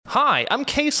Hi, I'm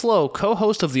Case Lowe,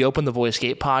 co-host of the Open the Voice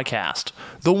Gate podcast.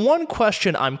 The one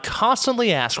question I'm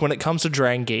constantly asked when it comes to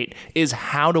Dragon Gate is,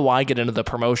 how do I get into the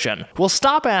promotion? Well,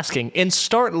 stop asking and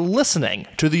start listening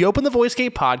to the Open the Voice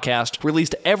Gate podcast,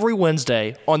 released every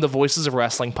Wednesday on the Voices of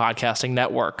Wrestling podcasting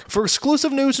network. For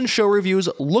exclusive news and show reviews,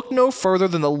 look no further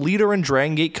than the leader in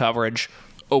Dragon Gate coverage,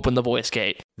 Open the Voice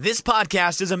Gate. This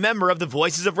podcast is a member of the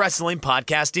Voices of Wrestling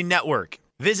podcasting network.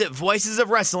 Visit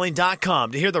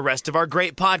voicesofwrestling.com to hear the rest of our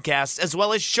great podcasts, as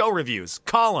well as show reviews,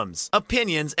 columns,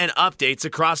 opinions, and updates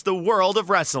across the world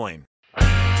of wrestling.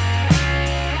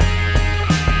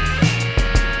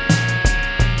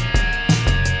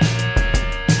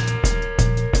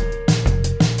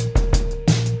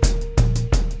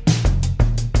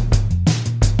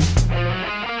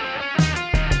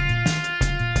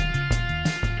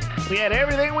 We had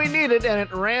everything we needed, and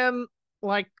it ran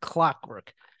like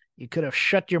clockwork. You could have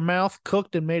shut your mouth,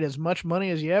 cooked, and made as much money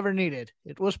as you ever needed.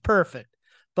 It was perfect.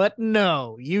 But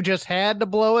no, you just had to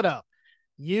blow it up.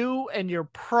 You and your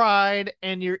pride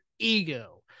and your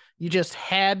ego. You just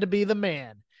had to be the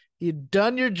man. You'd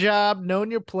done your job, known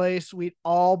your place. We'd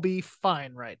all be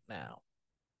fine right now.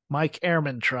 Mike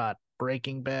Ehrmantraut,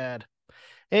 Breaking Bad.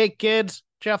 Hey, kids.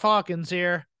 Jeff Hawkins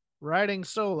here, riding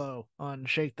solo on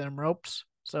Shake Them Ropes.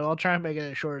 So I'll try and make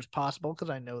it as short as possible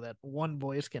because I know that one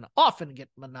voice can often get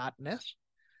monotonous.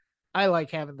 I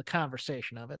like having the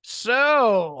conversation of it.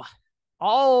 So,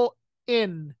 All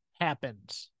In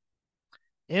happens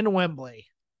in Wembley.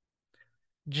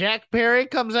 Jack Perry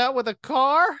comes out with a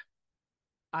car.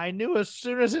 I knew as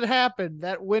soon as it happened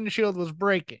that windshield was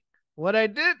breaking. What I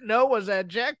didn't know was that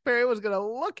Jack Perry was going to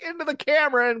look into the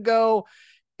camera and go,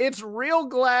 "It's real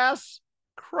glass,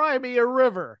 cry me a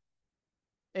river."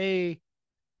 A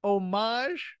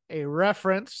homage, a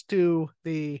reference to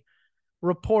the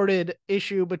reported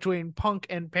issue between Punk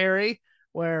and Perry,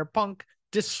 where Punk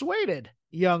dissuaded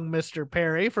young Mr.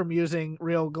 Perry from using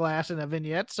real glass in a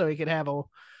vignette so he could have a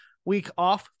week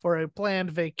off for a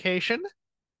planned vacation.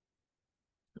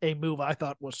 A move I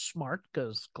thought was smart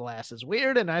because glass is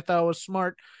weird, and I thought it was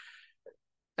smart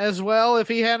as well if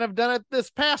he hadn't have done it this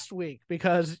past week,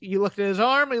 because you looked at his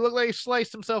arm, he looked like he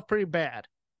sliced himself pretty bad.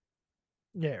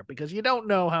 There, because you don't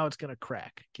know how it's going to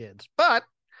crack, kids. But,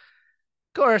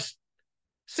 of course,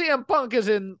 CM Punk is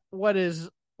in what is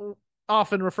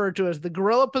often referred to as the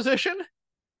gorilla position.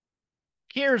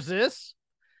 Here's this.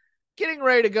 Getting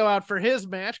ready to go out for his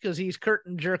match because he's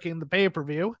curtain jerking the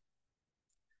pay-per-view.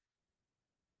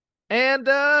 And,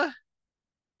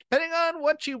 depending on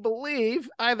what you believe,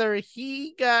 either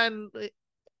he got in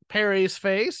Perry's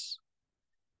face,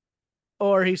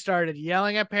 or he started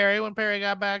yelling at Perry when Perry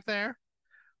got back there,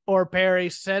 or Perry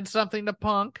said something to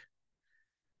Punk.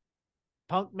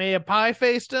 Punk may have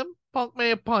pie-faced him. Punk may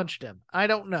have punched him. I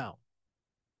don't know.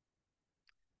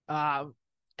 Depending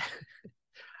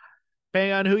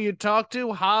on who you talk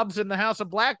to, Hobbs and the House of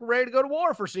Black were ready to go to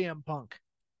war for CM Punk.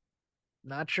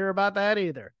 Not sure about that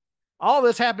either. All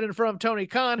this happened in front of Tony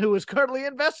Khan, who is currently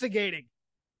investigating.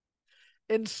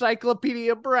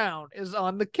 Encyclopedia Brown is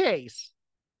on the case.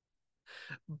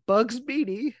 Bugs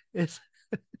Beatty is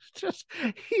just,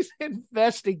 he's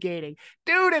investigating.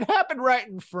 Dude, it happened right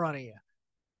in front of you.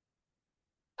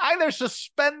 Either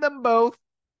suspend them both,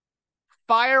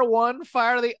 fire one,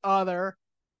 fire the other.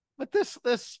 But this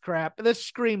crap, this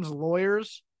screams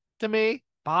lawyers to me,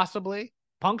 possibly.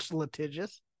 Punk's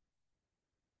litigious.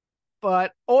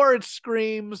 Or it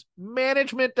screams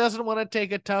management doesn't want to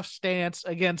take a tough stance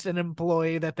against an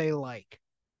employee that they like.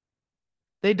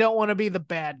 They don't want to be the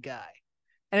bad guy.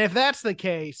 And if that's the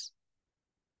case,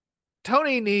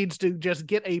 Tony needs to just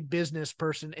get a business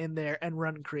person in there and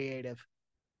run creative,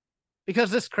 because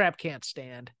this crap can't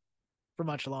stand for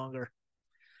much longer.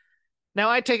 Now,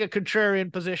 I take a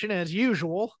contrarian position as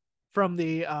usual from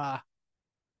the,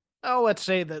 let's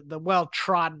say the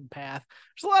well-trodden path.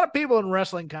 There's a lot of people in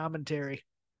wrestling commentary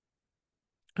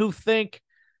who think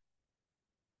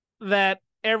that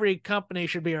every company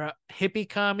should be a hippie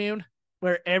commune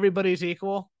where everybody's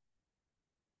equal.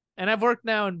 And I've worked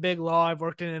now in big law. I've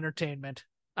worked in entertainment.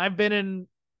 I've been in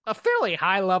a fairly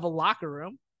high-level locker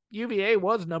room. UVA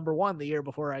was number one the year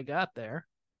before I got there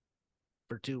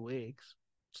for 2 weeks.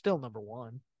 Still number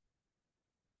one.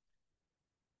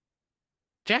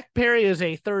 Jack Perry is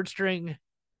a third-string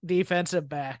defensive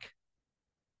back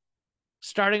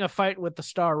starting a fight with the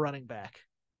star running back.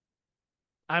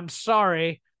 I'm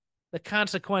sorry, the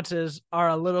consequences are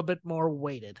a little bit more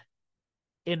weighted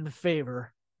in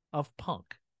favor of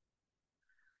Punk.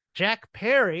 Jack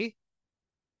Perry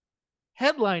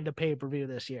headlined a pay-per-view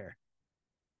this year.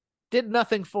 Did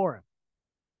nothing for him.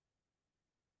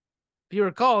 If you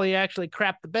recall, he actually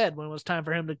crapped the bed when it was time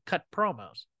for him to cut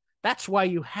promos. That's why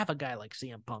you have a guy like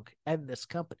CM Punk and this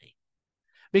company,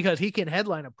 because he can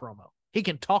headline a promo. He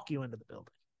can talk you into the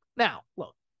building. Now,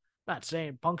 look, not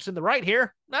saying Punk's in the right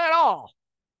here. Not at all.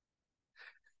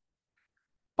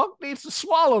 Punk needs to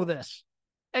swallow this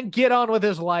and get on with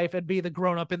his life and be the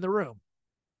grown-up in the room.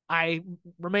 I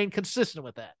remain consistent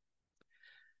with that.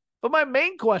 But my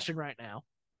main question right now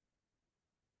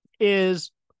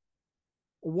is,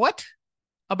 what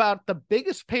about the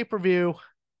biggest pay-per-view,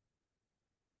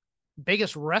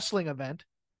 biggest wrestling event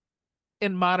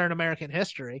in modern American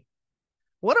history?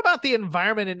 What about the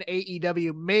environment in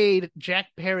AEW made Jack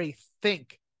Perry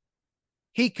think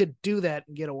he could do that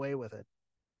and get away with it?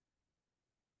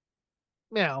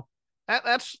 You know,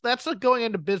 that's a going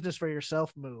into business for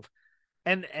yourself move.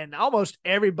 And almost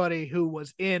everybody who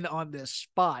was in on this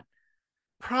spot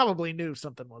probably knew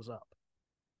something was up.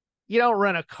 You don't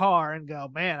rent a car and go,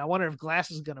 man, I wonder if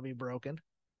glass is going to be broken.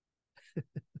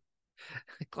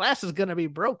 Glass is going to be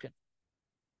broken.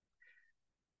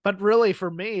 But really, for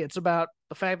me, it's about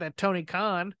the fact that Tony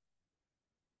Khan,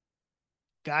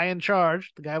 guy in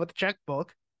charge, the guy with the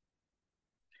checkbook,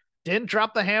 didn't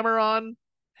drop the hammer on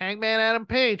Hangman Adam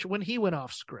Page when he went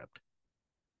off script,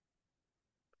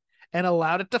 and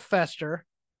allowed it to fester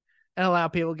and allow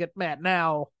people to get mad.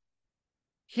 Now,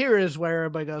 here is where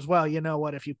everybody goes, well, you know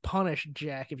what? If you punish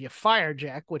Jack, if you fire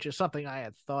Jack, which is something I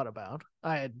had thought about,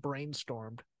 I had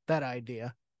brainstormed that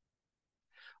idea.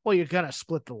 Well, you're going to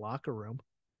split the locker room.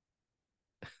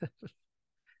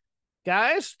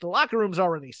 Guys, the locker room's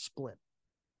already split.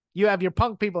 You have your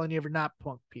Punk people and you have your not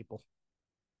Punk people.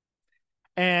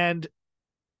 And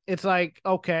it's like,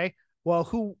 okay, well,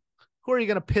 who are you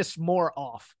going to piss more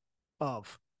off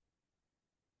of?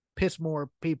 Piss more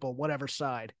people, whatever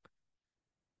side.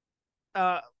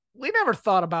 We never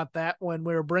thought about that when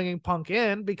we were bringing Punk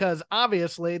in, because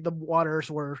obviously the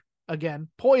waters were, again,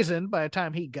 poisoned by the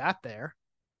time he got there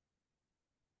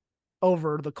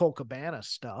over the Colt Cabana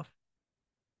stuff,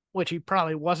 which he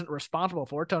probably wasn't responsible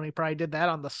for. Tony probably did that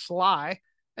on the sly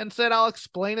and said, I'll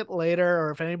explain it later,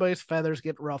 or if anybody's feathers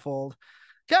get ruffled,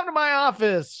 come to my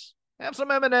office, have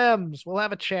some M&Ms, we'll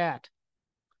have a chat,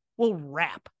 we'll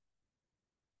rap.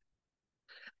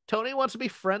 Tony wants to be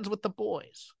friends with the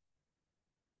boys,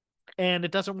 and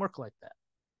it doesn't work like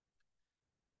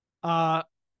that.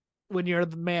 When you're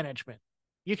the management,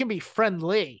 you can be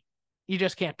friendly, you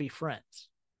just can't be friends.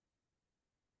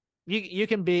 You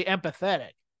can be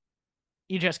empathetic,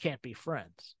 you just can't be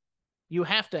friends. You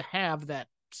have to have that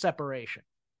separation.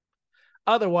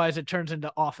 Otherwise, it turns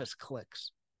into office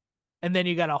cliques. And then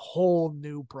you got a whole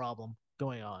new problem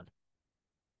going on.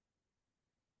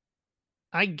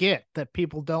 I get that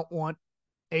people don't want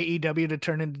AEW to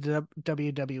turn into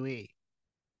WWE.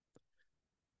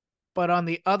 But on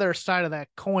the other side of that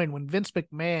coin, when Vince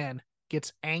McMahon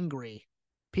gets angry,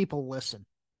 people listen.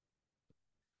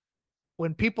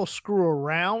 When people screw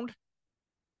around,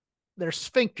 their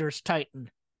sphincters tighten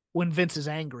when Vince is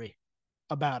angry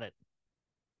about it.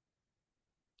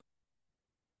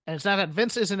 And it's not that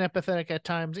Vince isn't empathetic at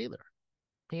times either.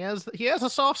 He has a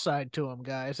soft side to him,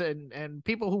 guys, and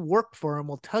people who work for him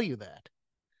will tell you that.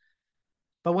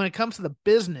 But when it comes to the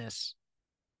business,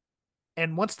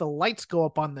 and once the lights go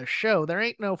up on the show, there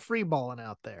ain't no free balling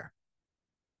out there.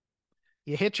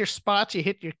 You hit your spots, you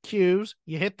hit your cues,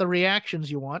 you hit the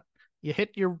reactions you want, you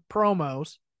hit your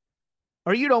promos,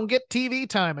 or you don't get TV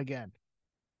time again.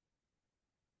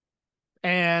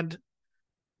 And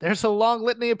there's a long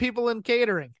litany of people in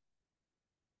catering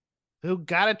who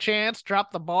got a chance,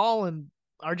 dropped the ball, and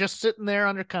are just sitting there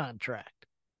under contract.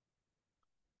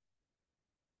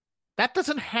 That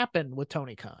doesn't happen with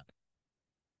Tony Khan.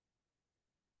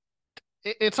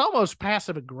 It's almost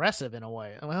passive aggressive in a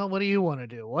way. Well, what do you want to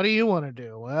do? What do you want to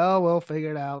do? Well, we'll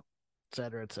figure it out, et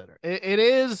cetera, et cetera. It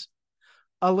is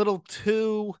a little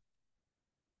too,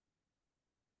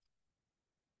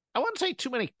 I wouldn't say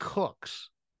too many cooks,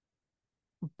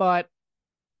 but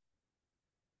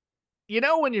you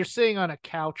know, when you're sitting on a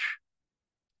couch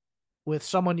with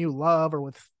someone you love or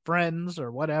with friends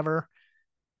or whatever,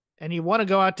 and you want to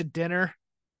go out to dinner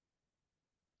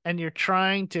and you're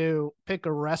trying to pick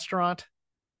a restaurant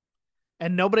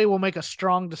and nobody will make a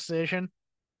strong decision,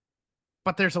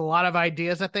 but there's a lot of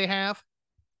ideas that they have,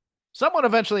 someone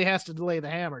eventually has to lay the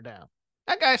hammer down.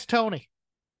 That guy's Tony.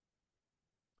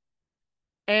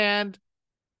 And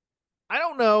I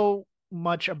don't know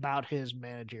much about his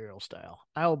managerial style.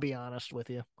 I will be honest with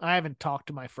you. I haven't talked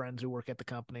to my friends who work at the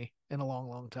company in a long,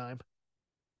 long time.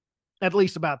 At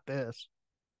least about this.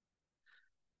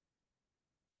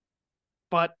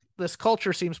 But this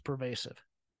culture seems pervasive.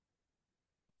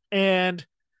 And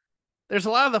there's a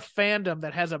lot of the fandom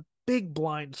that has a big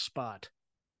blind spot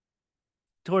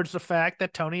towards the fact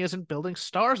that Tony isn't building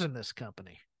stars in this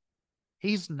company.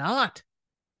 He's not.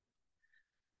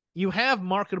 You have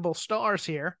marketable stars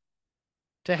here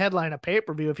to headline a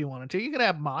pay-per-view if you wanted to. You could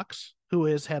have Mox, who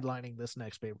is headlining this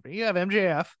next pay-per-view. You have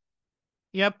MJF,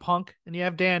 you have Punk, and you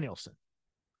have Danielson.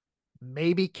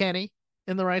 Maybe Kenny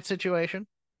in the right situation.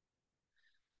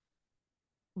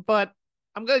 But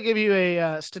I'm going to give you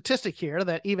a statistic here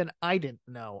that even I didn't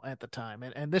know at the time,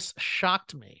 and this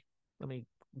shocked me. Let me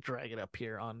drag it up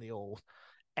here on the old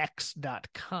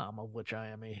X.com, of which I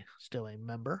am still a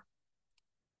member.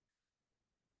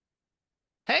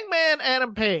 Hangman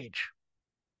Adam Page,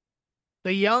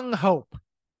 the young hope,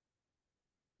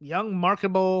 young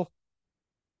marketable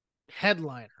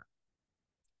headliner.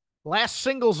 Last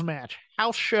singles match,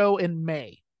 house show in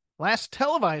May. Last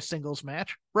televised singles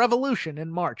match, Revolution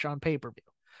in March on pay-per-view.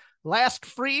 Last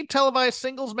free televised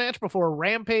singles match before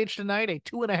Rampage tonight, a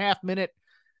 2.5-minute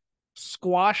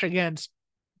squash against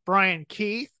Brian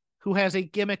Keith, who has a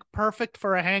gimmick perfect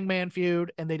for a Hangman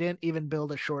feud, and they didn't even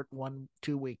build a short 1-2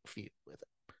 week feud with it.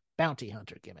 Bounty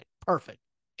Hunter gimmick. Perfect.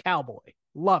 Cowboy.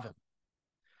 Love him.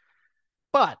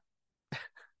 But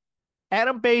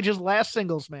Adam Page's last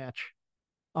singles match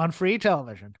on free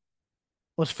television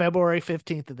was February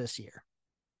 15th of this year.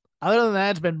 Other than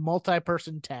that, it's been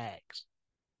multi-person tags,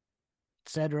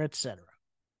 etc., etc.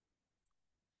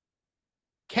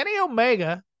 Kenny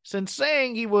Omega, since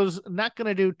saying he was not going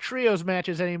to do trios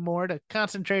matches anymore to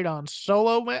concentrate on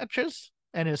solo matches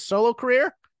and his solo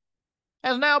career,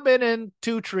 has now been in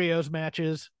 2 trios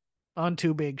matches on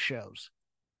 2 big shows.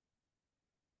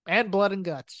 And Blood and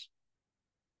Guts.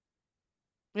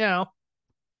 You know,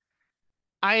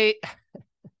 I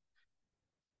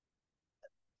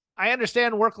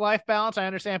understand work-life balance. I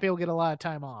understand people get a lot of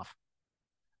time off.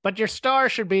 But your star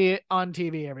should be on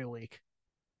TV every week.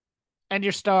 And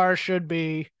your star should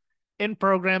be in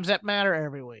programs that matter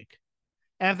every week.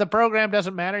 And if the program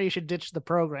doesn't matter, you should ditch the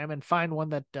program and find one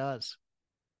that does.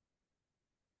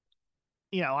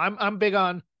 You know, I'm big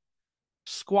on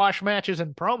squash matches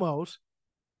and promos,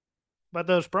 but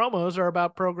those promos are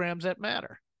about programs that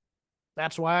matter.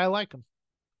 That's why I like them.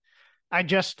 I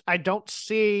don't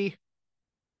see...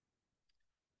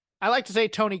 I like to say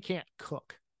Tony can't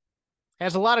cook.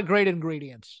 Has a lot of great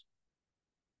ingredients.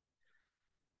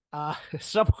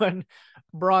 Someone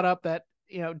brought up that,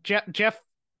 you know, Jeff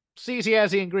sees he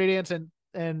has the ingredients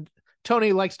and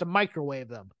Tony likes to microwave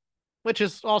them, which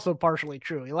is also partially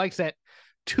true. He likes that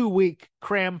 2-week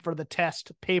cram for the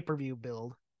test pay-per-view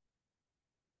build.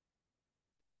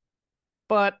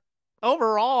 But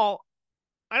overall,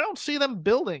 I don't see them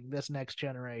building this next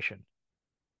generation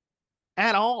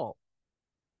at all.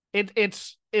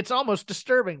 It's almost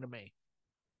disturbing to me,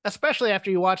 especially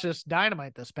after you watch this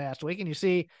Dynamite this past week and you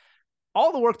see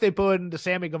all the work they put into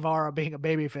Sammy Guevara being a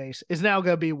babyface is now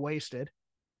going to be wasted,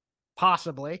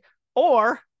 possibly,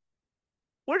 or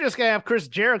we're just going to have Chris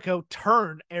Jericho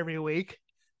turn every week,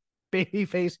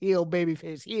 babyface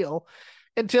heel,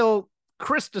 until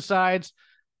Chris decides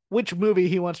which movie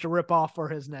he wants to rip off for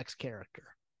his next character.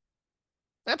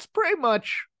 That's pretty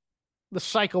much the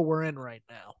cycle we're in right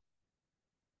now.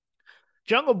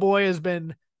 Jungle Boy has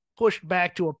been pushed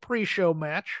back to a pre-show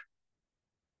match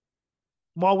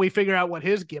while we figure out what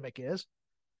his gimmick is.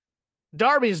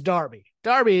 Darby's Darby.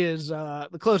 Darby is the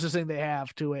closest thing they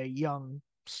have to a young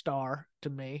star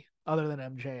to me, other than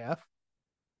MJF.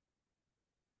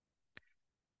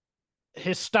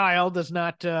 His style does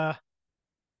not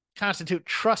constitute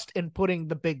trust in putting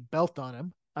the big belt on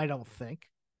him, I don't think.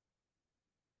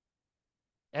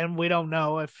 And we don't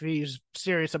know if he's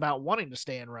serious about wanting to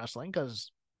stay in wrestling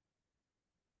because,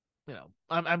 you know,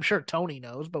 I'm sure Tony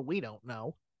knows, but we don't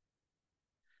know.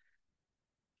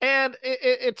 And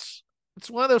it's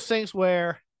one of those things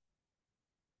where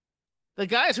the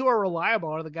guys who are reliable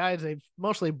are the guys they've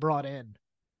mostly brought in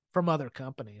from other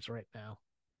companies right now.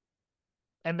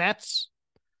 And that's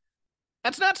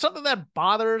not something that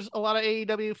bothers a lot of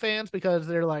AEW fans because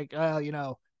they're like, you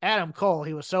know, Adam Cole,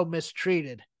 he was so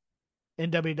mistreated in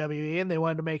WWE and they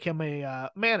wanted to make him a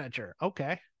manager.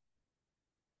 Okay.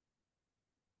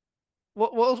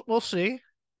 We'll see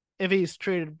if he's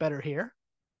treated better here.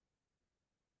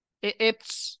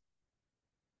 It's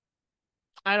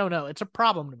I don't know. It's a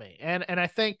problem to me. And I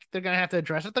think they're going to have to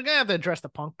address it. They're going to have to address the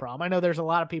Punk problem. I know there's a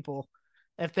lot of people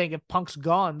that think if Punk's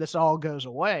gone, this all goes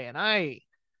away. And I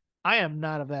am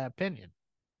not of that opinion.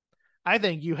 I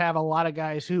think you have a lot of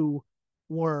guys who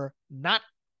were not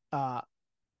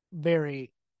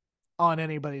very on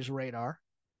anybody's radar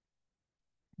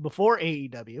before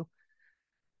AEW.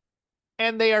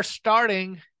 And they are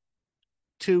starting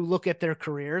to look at their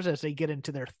careers as they get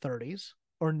into their 30s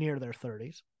or near their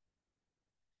 30s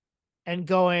and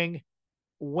going,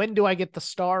 when do I get the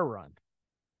star run?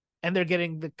 And they're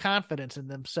getting the confidence in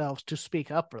themselves to speak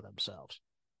up for themselves.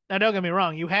 Now, don't get me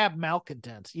wrong. You have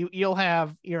malcontents. You'll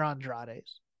have your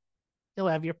Andrades. You'll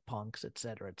have your Punks, et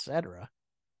cetera, et cetera.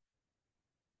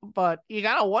 But you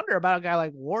got to wonder about a guy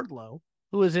like Wardlow,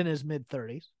 who is in his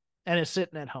mid-30s and is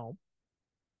sitting at home.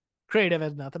 Creative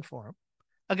has nothing for him.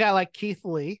 A guy like Keith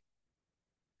Lee,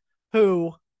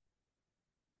 who,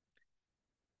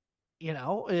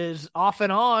 is off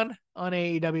and on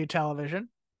AEW television,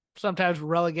 sometimes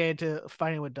relegated to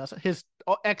fighting with Dustin. His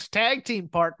ex-tag team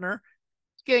partner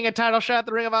is getting a title shot at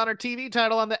the Ring of Honor TV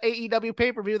title on the AEW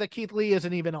pay-per-view that Keith Lee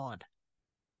isn't even on.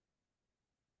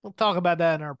 We'll talk about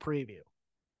that in our preview.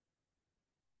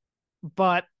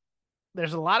 But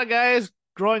there's a lot of guys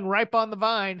growing ripe on the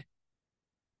vine.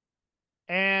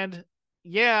 And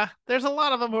yeah, there's a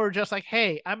lot of them who are just like,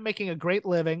 hey, I'm making a great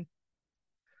living.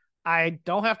 I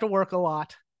don't have to work a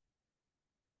lot.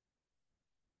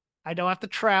 I don't have to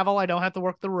travel. I don't have to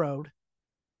work the road.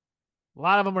 A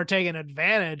lot of them are taking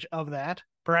advantage of that,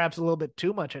 perhaps a little bit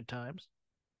too much at times.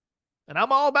 And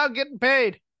I'm all about getting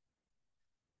paid.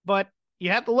 But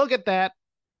you have to look at that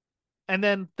and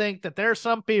then think that there are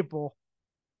some people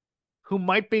who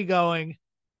might be going,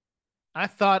 I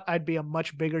thought I'd be a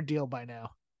much bigger deal by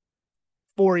now.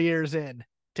 4 years in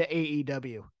to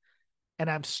AEW. And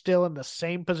I'm still in the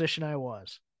same position I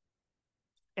was.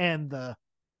 And the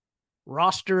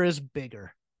roster is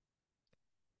bigger.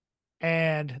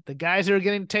 And the guys that are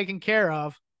getting taken care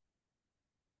of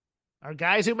are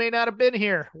guys who may not have been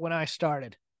here when I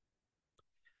started.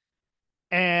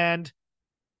 And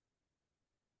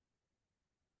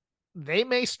they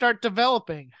may start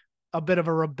developing a bit of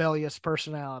a rebellious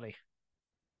personality.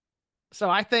 So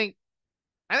I think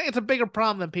it's a bigger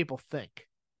problem than people think.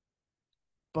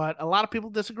 But a lot of people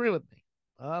disagree with me.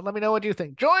 Let me know what you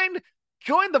think. Join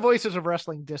the Voices of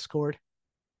Wrestling Discord.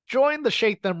 Join the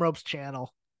Shake Them Ropes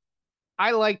channel.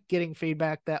 I like getting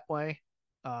feedback that way.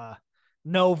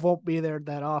 Nove won't be there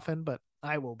that often, but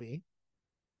I will be.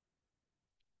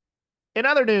 In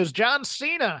other news, John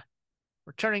Cena,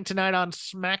 returning tonight on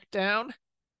SmackDown,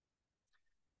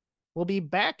 will be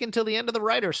back until the end of the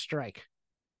writer's strike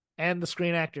and the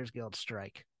Screen Actors Guild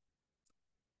strike.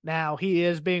 Now, he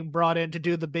is being brought in to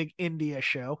do the big India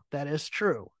show. That is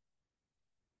true.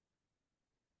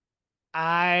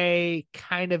 I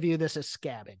kind of view this as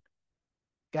scabbing.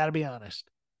 Gotta be honest.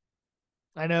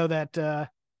 I know that,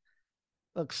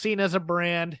 look, Cena's a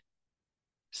brand.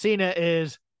 Cena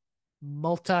is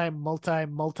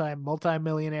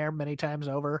multi-millionaire many times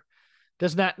over.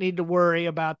 Does not need to worry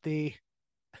about the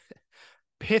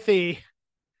pithy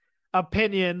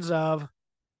opinions of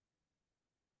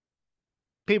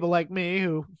people like me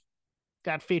who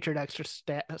got featured extra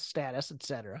status,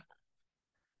 etc.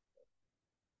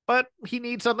 But he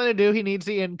needs something to do. He needs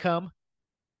the income,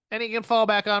 and he can fall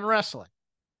back on wrestling.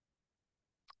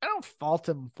 I don't fault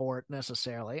him for it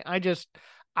necessarily. I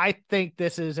think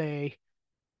this is I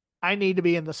need to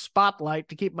be in the spotlight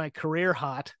to keep my career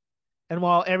hot. And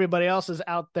while everybody else is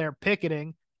out there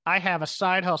picketing, I have a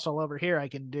side hustle over here I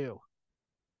can do.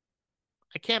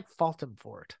 I can't fault him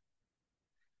for it.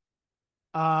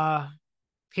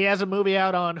 He has a movie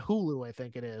out on Hulu, I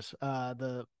think it is,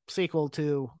 the sequel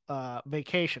to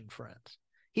Vacation Friends.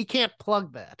 He can't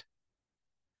plug that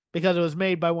because it was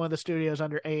made by one of the studios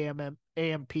under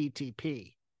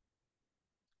AMPTP.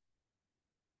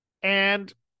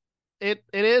 And it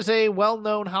is a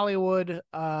well-known Hollywood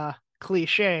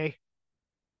cliche,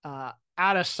 out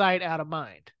of sight, out of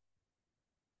mind.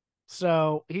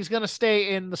 So he's going to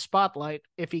stay in the spotlight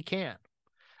if he can.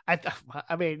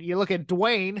 I mean, you look at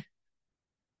Dwayne,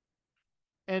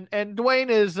 and Dwayne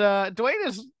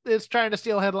is trying to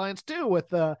steal headlines too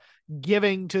with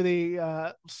giving to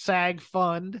the SAG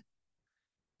fund,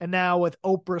 and now with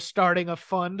Oprah starting a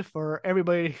fund for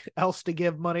everybody else to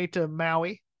give money to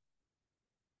Maui.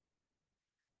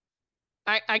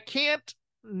 I can't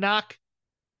knock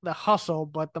the hustle,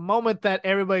 but the moment that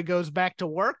everybody goes back to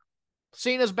work,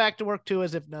 Cena's back to work too,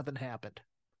 as if nothing happened.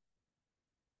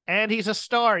 And he's a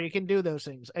star. You can do those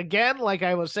things. Again, like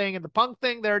I was saying in the Punk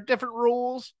thing, there are different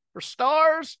rules for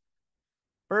stars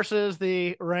versus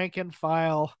the rank and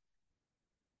file,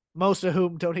 most of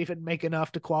whom don't even make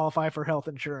enough to qualify for health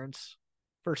insurance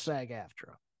for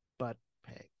SAG-AFTRA. But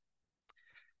hey.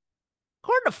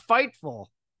 According to Fightful,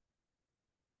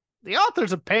 the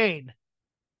Authors of Pain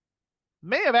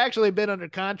may have actually been under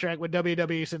contract with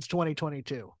WWE since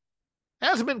 2022.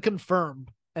 Hasn't been confirmed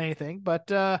anything, but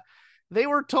they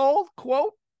were told,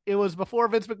 quote, it was before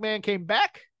Vince McMahon came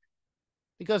back.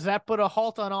 because that put a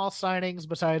halt on all signings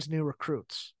besides new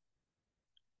recruits.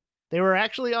 They were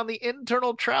actually on the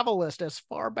internal travel list as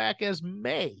far back as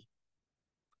May.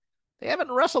 They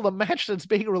haven't wrestled a match since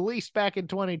being released back in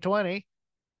 2020.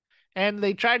 And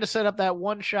they tried to set up that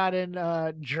one shot in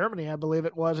Germany, I believe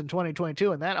it was, in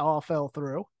 2022, and that all fell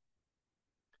through.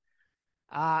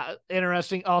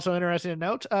 Interesting to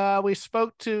note. We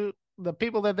spoke to the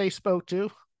people that they spoke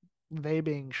to, they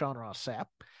being Sean Ross Sapp,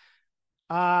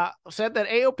 said that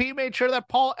AOP made sure that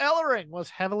Paul Ellering was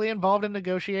heavily involved in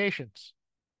negotiations.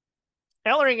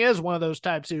 Ellering is one of those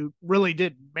types who really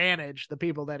did manage the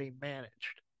people that he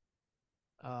managed.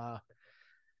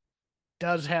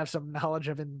 Does have some knowledge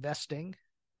of investing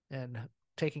and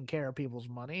taking care of people's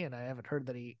money, and I haven't heard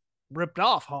that he ripped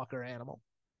off Hawker Animal.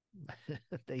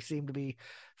 They seem to be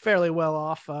fairly well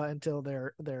off until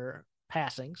their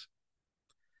passings.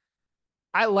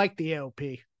 I like the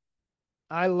AOP.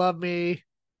 I love me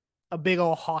a big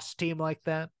old Hoss team like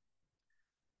that.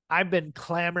 I've been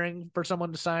clamoring for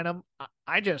someone to sign them.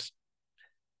 It's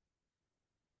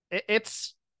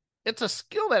a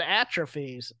skill that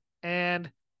atrophies, and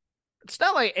it's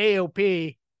not like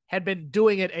AOP had been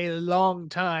doing it a long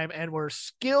time and were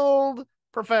skilled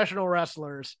professional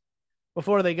wrestlers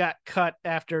before they got cut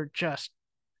after just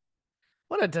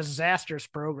what a disastrous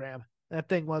program that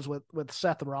thing was with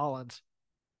Seth Rollins.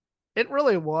 It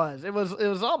really was. It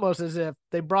was almost as if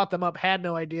they brought them up, had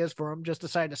no ideas for them, just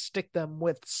decided to stick them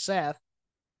with Seth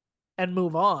and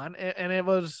move on. And it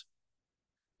was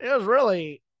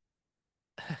really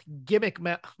gimmick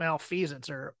malfeasance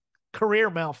or career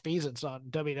malfeasance on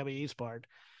WWE's part.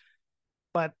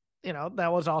 But,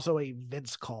 that was also a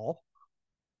Vince call.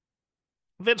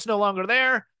 Vince no longer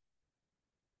there.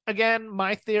 Again,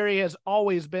 my theory has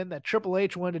always been that Triple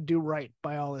H wanted to do right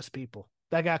by all his people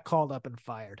that got called up and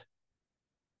fired.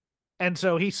 And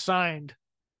so he signed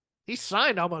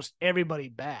almost everybody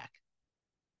back.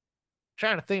 I'm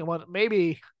trying to think, well,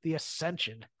 maybe the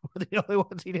Ascension were the only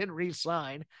ones he didn't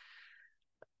re-sign.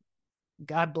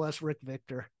 God bless Rick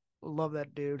Victor. Love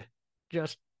that dude.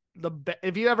 Just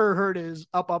if you ever heard his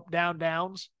up, down,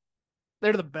 downs,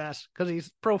 they're the best because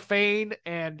he's profane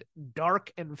and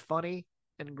dark and funny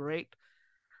and great.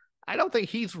 I don't think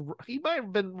he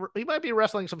might be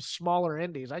wrestling some smaller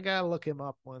indies. I gotta look him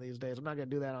up one of these days. I'm not gonna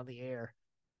do that on the air.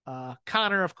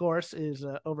 Connor, of course, is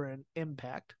over in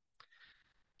Impact.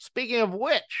 Speaking of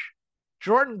which,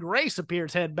 Jordan Grace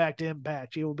appears head back to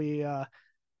Impact. He will be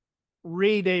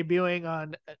re-debuting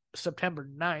on September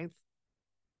 9th.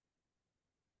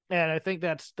 And I think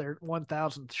that's their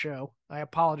 1000th show. I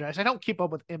apologize. I don't keep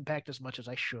up with Impact as much as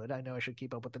I should. I know I should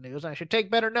keep up with the news. I should take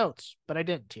better notes, but I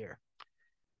didn't here.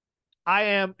 I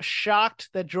am shocked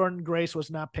that Jordan Grace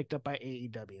was not picked up by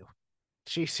AEW.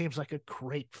 She seems like a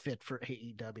great fit for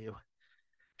AEW.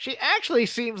 She actually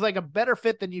seems like a better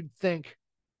fit than you'd think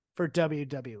for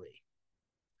WWE.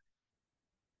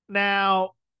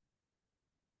 Now,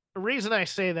 the reason I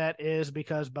say that is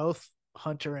because both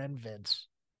Hunter and Vince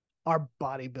are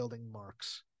bodybuilding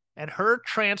marks. And her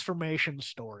transformation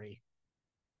story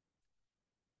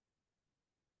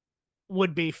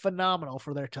would be phenomenal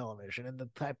for their television and the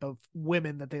type of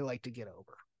women that they like to get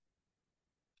over.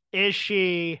 Is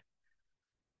she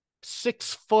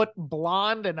 6 foot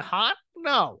blonde and hot?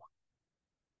 No.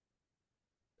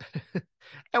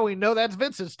 And we know that's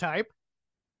Vince's type.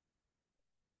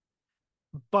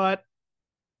 But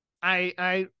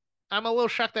I'm a little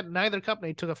shocked that neither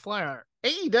company took a flyer on her.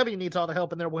 AEW needs all the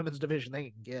help in their women's division they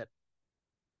can get.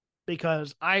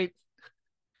 Because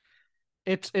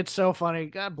it's so funny.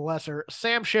 God bless her.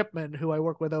 Sam Shipman, who I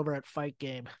work with over at Fight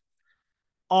Game,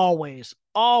 always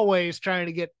trying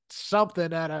to get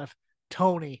something out of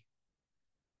Tony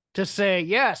to say,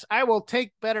 yes, I will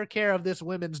take better care of this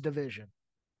women's division.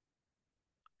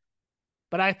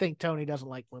 But I think Tony doesn't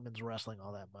like women's wrestling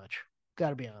all that much.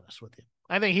 Got to be honest with you.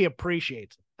 I think he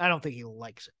appreciates it. I don't think he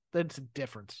likes it. That's a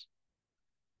difference.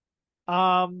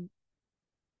 And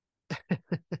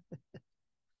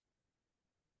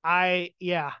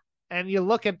you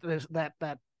look at this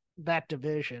that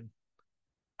division.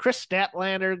 Chris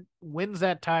Statlander wins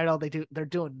that title. They're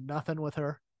doing nothing with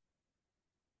her.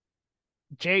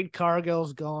 Jade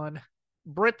Cargill's gone.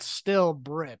 Britt's still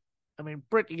Britt. I mean,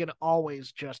 Britt, you can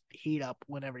always just heat up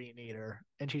whenever you need her,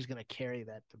 and she's going to carry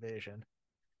that division.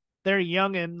 Their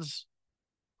youngins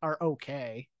are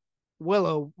okay.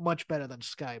 Willow, much better than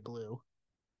Sky Blue.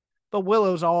 But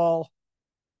Willow's all...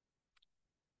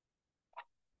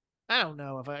 I don't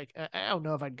know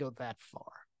if I'd go that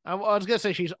far. I was going to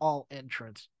say she's all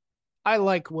entrance. I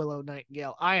like Willow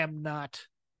Nightingale. I am not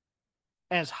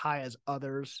as high as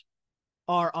others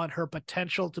are on her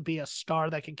potential to be a star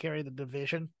that can carry the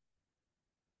division.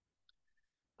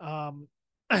 Her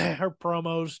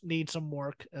promos need some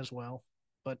work as well,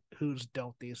 but whose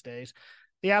don't these days?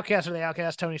 The Outcasts are the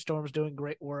Outcasts. Tony Storm's doing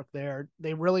great work there.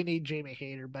 They really need Jamie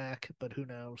Hayter back, but who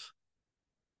knows?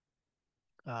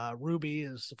 Ruby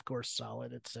is, of course,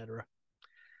 solid, etc.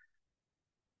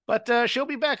 But she'll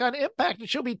be back on Impact, and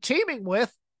she'll be teaming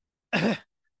with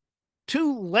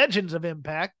two legends of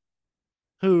Impact,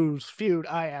 whose feud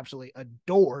I absolutely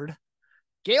adored.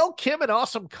 Gail Kim and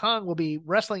Awesome Kong will be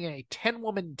wrestling in a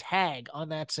 10-woman tag on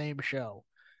that same show.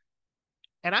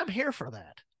 And I'm here for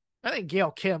that. I think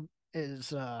Gail Kim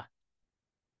is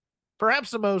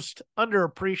perhaps the most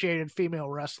underappreciated female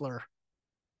wrestler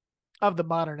of the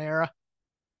modern era.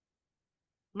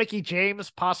 Mickie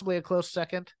James, possibly a close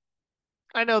second.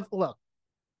 I know, look,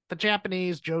 the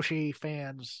Japanese Joshi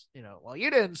fans, well,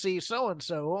 you didn't see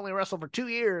so-and-so only wrestle for 2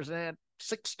 years and had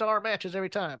 6-star matches every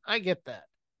time. I get that.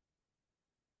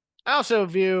 I also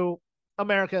view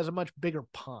America as a much bigger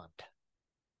pond.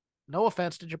 No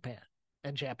offense to Japan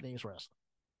and Japanese wrestling.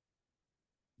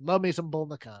 Love me some Bull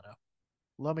Nakano.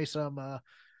 Love me some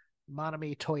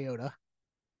Manami Toyota.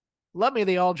 Love me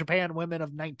the All Japan women of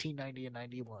 1990 and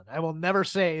 91. I will never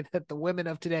say that the women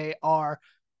of today are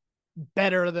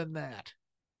better than that.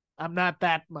 I'm not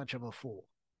that much of a fool.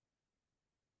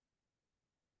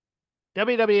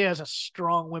 WWE has a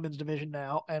strong women's division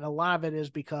now, and a lot of it is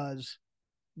because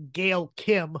Gail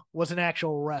Kim was an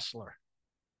actual wrestler.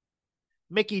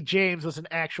 Mickie James was an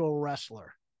actual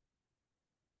wrestler.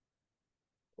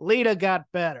 Lita got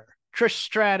better. Trish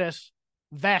Stratus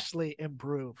vastly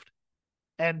improved.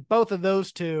 And both of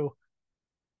those two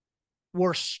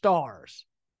were stars.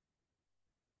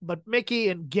 But Mickie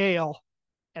and Gail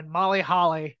and Molly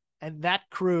Holly and that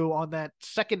crew on that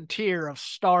second tier of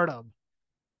stardom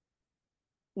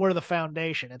were the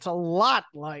foundation. It's a lot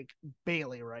like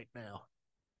Bayley right now,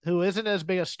 who isn't as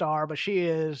big a star, but she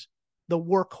is the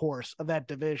workhorse of that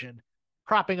division,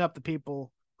 propping up the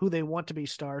people who they want to be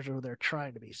stars or who they're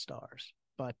trying to be stars.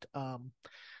 But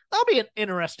that'll be an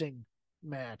interesting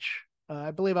match.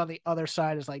 I believe on the other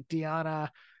side is like Deanna. I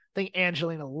think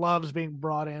Angelina loves being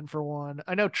brought in for one.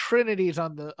 I know Trinity's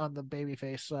on the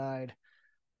babyface side.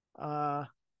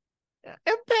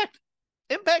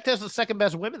 Impact has the second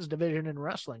best women's division in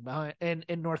wrestling behind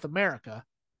in North America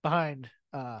behind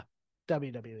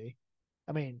WWE.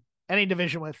 I mean, any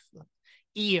division with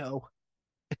EO,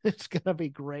 it's gonna be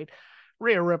great.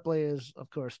 Rhea Ripley is, of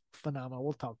course, phenomenal.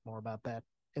 We'll talk more about that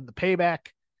in the payback.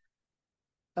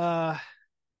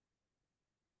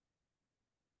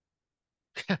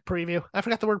 Preview. I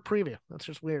forgot the word preview. That's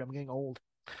just weird. I'm getting old.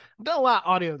 I've done a lot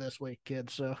of audio this week,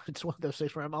 kids, so it's one of those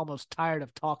things where I'm almost tired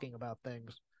of talking about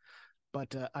things.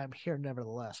 But I'm here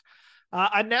nevertheless.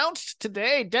 Announced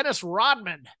today, Dennis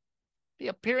Rodman be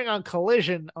appearing on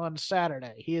Collision on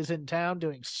Saturday. He is in town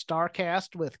doing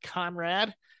StarCast with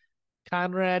Conrad.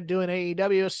 Conrad doing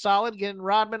AEW is solid, getting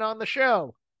Rodman on the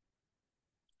show.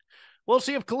 We'll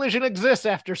see if Collision exists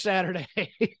after Saturday.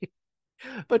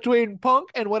 Between Punk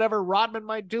and whatever Rodman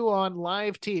might do on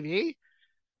live TV,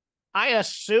 I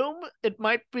assume it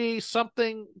might be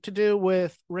something to do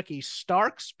with Ricky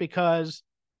Starks, because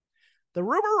the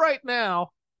rumor right now,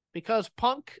 because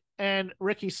Punk and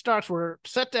Ricky Starks were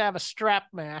set to have a strap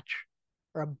match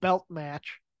or a belt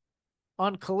match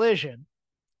on Collision,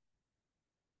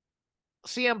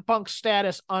 CM Punk's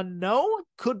status unknown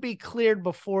could be cleared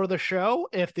before the show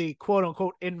if the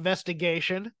quote-unquote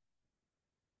investigation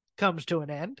comes to an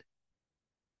end.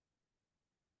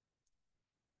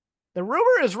 The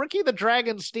rumor is Ricky the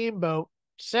Dragon Steamboat,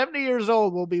 70 years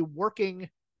old, will be working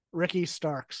Ricky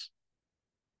Starks,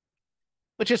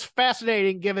 which is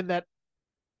fascinating given that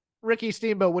Ricky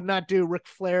Steamboat would not do Ric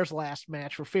Flair's last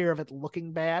match for fear of it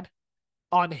looking bad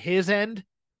on his end.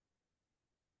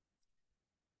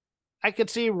 I could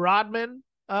see Rodman.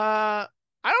 I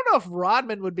don't know if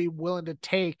Rodman would be willing to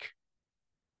take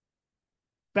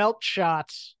belt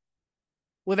shots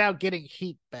without getting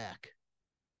heat back.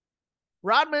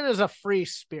 Rodman is a free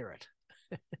spirit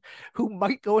who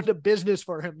might go into business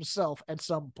for himself at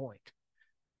some point.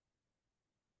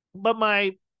 But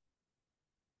my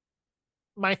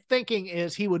thinking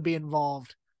is he would be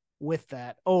involved with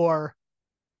that, or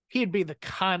he'd be the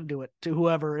conduit to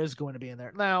whoever is going to be in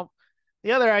there. Now,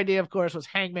 the other idea, of course, was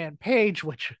Hangman Page,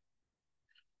 which,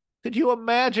 could you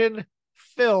imagine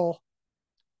Phil,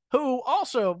 who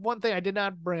also, one thing I did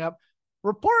not bring up,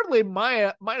 reportedly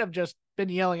might have just been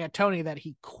yelling at Tony that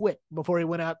he quit before he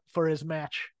went out for his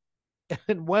match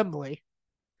in Wembley.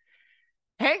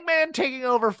 Hangman taking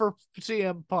over for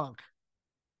CM Punk.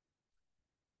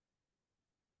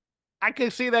 I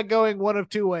could see that going one of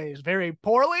two ways: very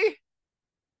poorly,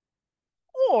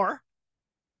 or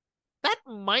that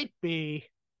might be,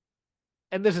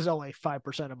 and this is only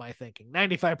 5% of my thinking.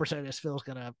 95% is Phil's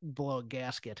gonna blow a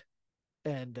gasket,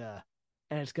 and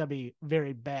it's gonna be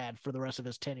very bad for the rest of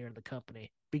his tenure in the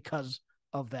company because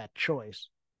of that choice.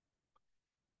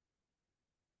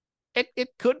 It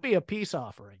could be a peace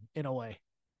offering in a way.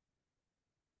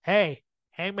 Hey,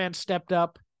 Hangman stepped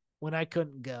up when I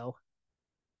couldn't go.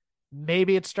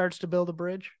 Maybe it starts to build a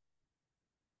bridge.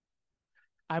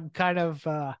 I'm kind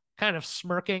of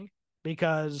smirking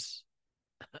because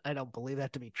I don't believe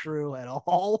that to be true at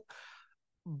all.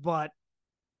 But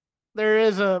there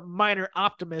is a minor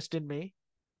optimist in me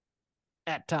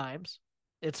at times.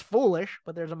 It's foolish,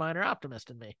 but there's a minor optimist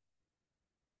in me.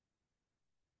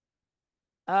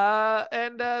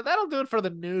 And that'll do it for the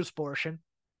news portion.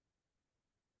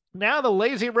 Now the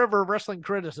lazy river of wrestling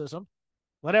criticism.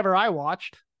 Whatever I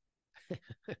watched.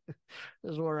 This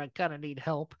is where I kind of need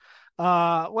help.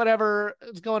 Whatever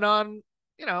is going on,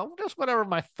 just whatever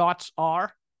my thoughts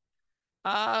are.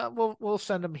 We'll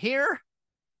send them here.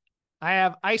 I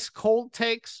have ice cold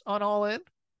takes on All In.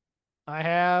 I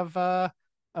have a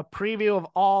preview of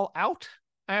All Out.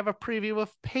 I have a preview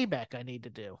of Payback I need to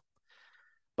do.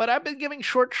 But I've been giving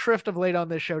short shrift of late on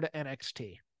this show to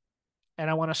NXT. And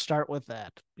I want to start with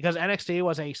that because NXT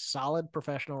was a solid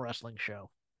professional wrestling show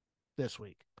this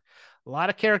week. A lot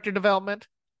of character development.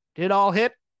 Did it all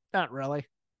hit? Not really.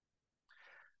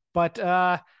 But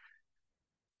I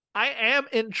am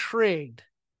intrigued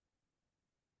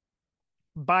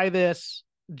by this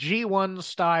G1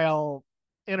 style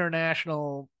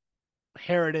international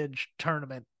heritage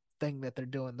tournament thing that they're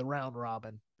doing, the round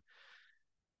robin.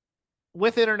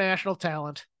 With international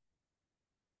talent,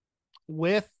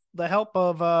 with the help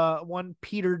of one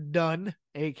Peter Dunne,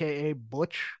 aka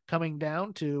Butch, coming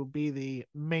down to be the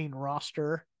main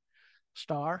roster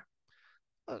star.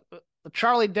 The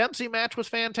Charlie Dempsey match was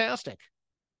fantastic.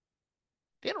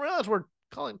 Didn't realize we're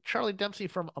calling Charlie Dempsey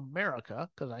from America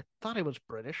because I thought he was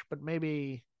British, but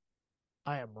maybe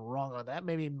I am wrong on that.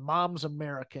 Maybe mom's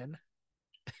American,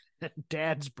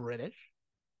 dad's British.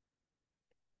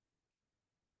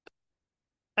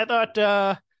 I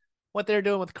thought what they're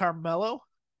doing with Carmelo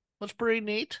was pretty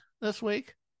neat this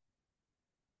week.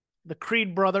 The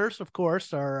Creed brothers, of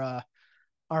course, are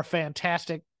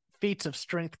fantastic feats of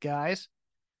strength guys.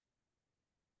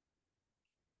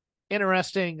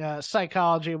 Interesting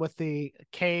psychology with the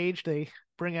cage. They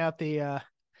bring out the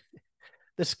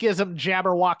Schism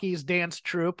Jabberwockies dance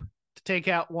troupe to take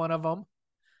out one of them.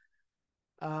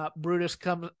 Brutus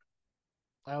comes.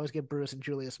 I always get Brutus and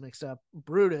Julius mixed up.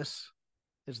 Brutus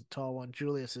is the tall one.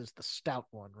 Julius is the stout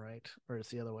one, right? Or it's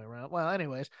the other way around. Well,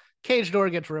 anyways, cage door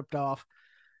gets ripped off.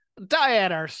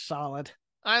 Dyad are solid.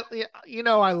 I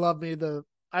love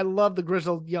the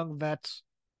grizzled young vets.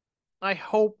 I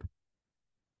hope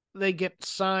they get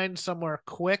signed somewhere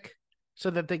quick so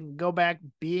that they can go back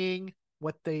being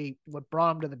what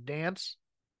brought them to the dance.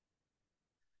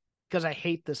 Because I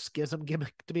hate the schism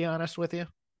gimmick, to be honest with you.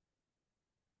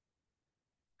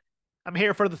 I'm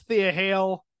here for the Thea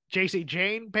Hale, JC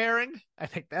Jane pairing. I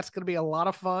think that's going to be a lot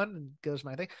of fun and goes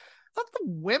my thing. I thought the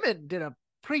women did a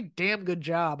pretty damn good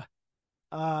job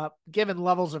given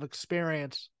levels of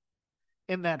experience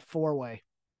in that four-way.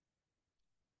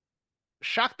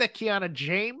 Shocked that Kiana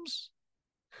James,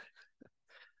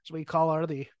 as we call her,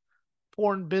 the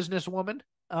porn businesswoman,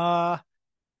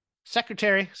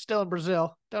 secretary, still in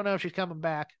Brazil. Don't know if she's coming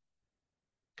back.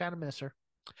 Kind of miss her.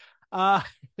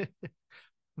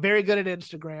 Very good at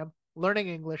Instagram, learning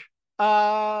English.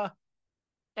 Anywho,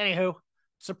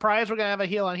 surprise, we're gonna have a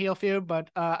heel on heel feud,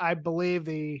 but I believe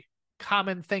the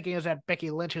common thinking is that Becky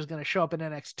Lynch is gonna show up in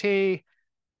NXT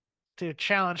to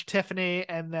challenge Tiffany,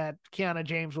 and that Kiana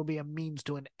James will be a means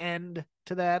to an end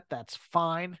to that. That's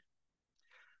fine.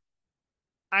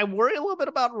 I worry a little bit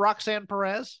about Roxanne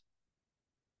Perez.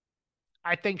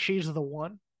 I think she's the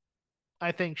one.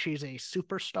 I think she's a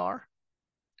superstar.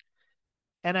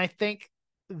 And I think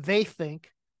they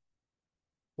think,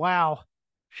 wow,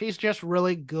 she's just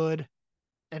really good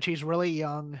and she's really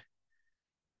young.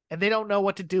 And they don't know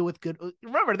what to do with good.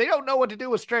 Remember, they don't know what to do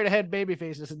with straight ahead baby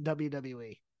faces in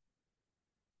WWE.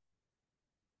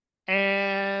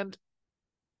 And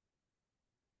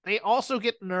they also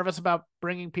get nervous about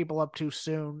bringing people up too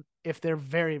soon if they're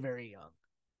very, very young.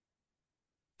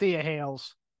 Thea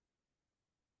Hales,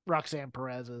 Roxanne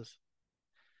Perez's.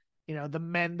 The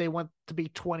men, they want to be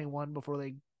 21 before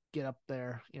they get up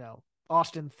there.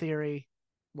 Austin Theory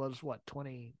was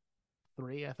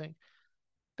 23, I think.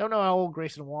 Don't know how old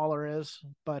Grayson Waller is,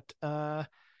 but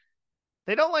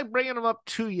They don't like bringing them up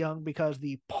too young because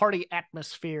the party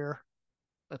atmosphere,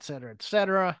 etc.,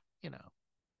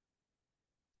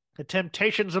 the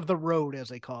temptations of the road, as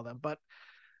they call them. But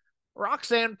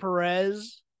Roxanne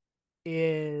Perez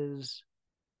is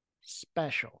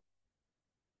special.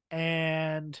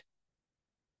 And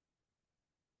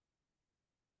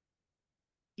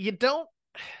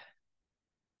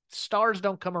stars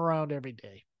don't come around every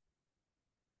day.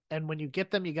 And when you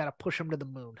get them, you got to push them to the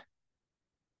moon,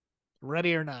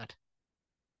 ready or not.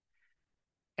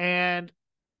 And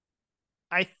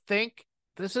I think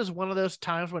this is one of those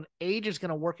times when age is going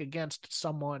to work against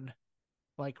someone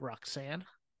like Roxanne.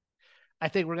 I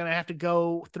think we're going to have to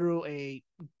go through a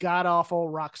god-awful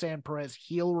Roxanne Perez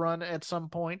heel run at some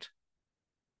point.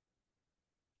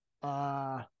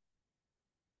 And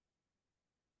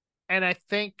I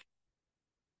think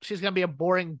she's going to be a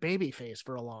boring babyface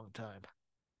for a long time.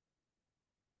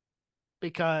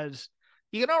 Because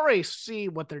you can already see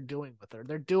what they're doing with her.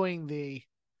 They're doing the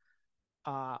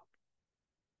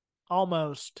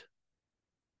almost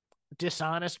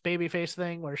dishonest babyface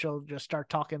thing where she'll just start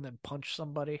talking then punch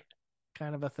somebody,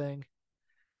 kind of a thing.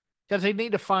 Because they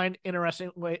need to find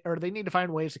they need to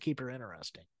find ways to keep her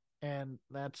interesting, and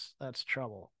that's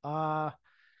trouble.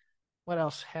 What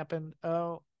else happened?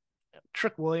 Oh,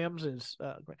 Trick Williams is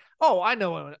great. Oh, I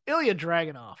know, Ilya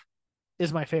Dragunov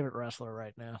is my favorite wrestler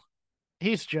right now.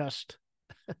 He's just.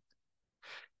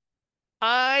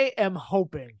 I am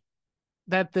hoping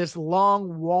that this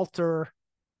long Walter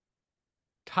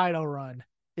title run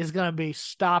is going to be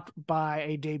stopped by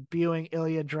a debuting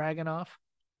Ilya Dragunov.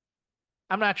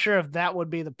 I'm not sure if that would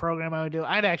be the program I would do.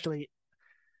 Ilya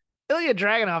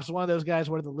Dragunov's one of those guys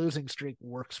where the losing streak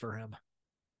works for him.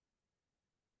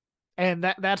 And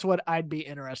that's what I'd be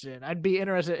interested in. I'd be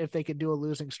interested if they could do a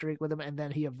losing streak with him and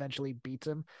then he eventually beats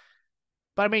him.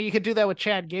 But I mean, you could do that with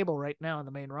Chad Gable right now on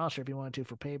the main roster if you wanted to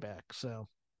for payback. So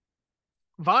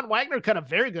Von Wagner cut a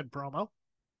very good promo.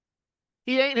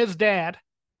 He ain't his dad.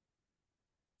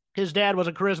 His dad was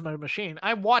a charisma machine.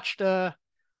 I watched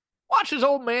his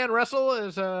old man wrestle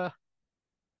as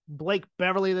Blake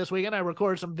Beverly this weekend. I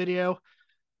recorded some video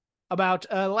about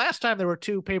last time there were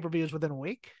 2 pay-per-views within a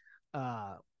week.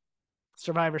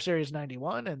 Survivor Series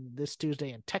 91 and this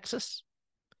Tuesday in Texas.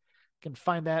 You can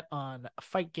find that on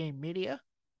Fight Game Media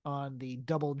on the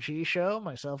Double G show.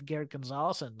 Myself, Garrett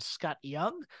Gonzalez, and Scott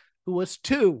Young, who was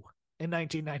 2 in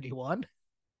 1991.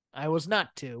 I was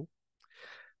not 2.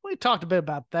 We talked a bit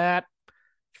about that,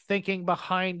 thinking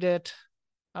behind it.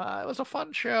 It was a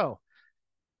fun show.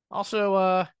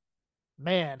 Also,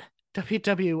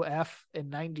 WWF in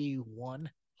 91,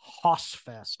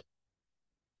 Hossfest.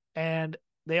 And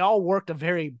they all worked a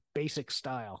very basic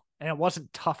style, and it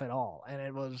wasn't tough at all. And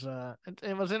it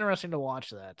was interesting to watch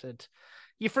that.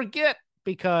 You forget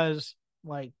because,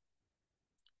 like,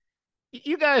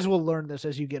 you guys will learn this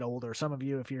as you get older. Some of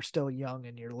you, if you're still young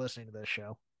and you're listening to this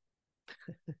show.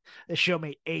 This show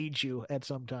may age you at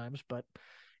some times, but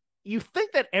you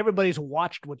think that everybody's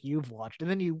watched what you've watched, and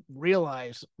then you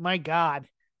realize, my God,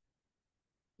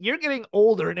 you're getting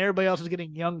older and everybody else is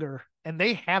getting younger, and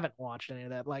they haven't watched any of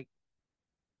that. Like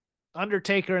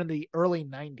Undertaker in the early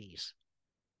 90s.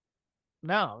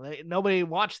 No, nobody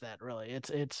watched that really. It's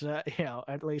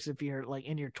at least if you're like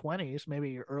in your 20s, maybe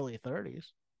your early 30s.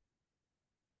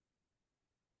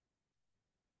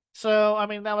 So, I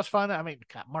mean, that was fun. I mean,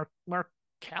 Mark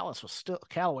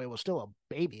Calloway was still a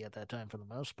baby at that time for the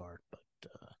most part. But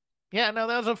yeah, no,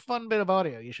 that was a fun bit of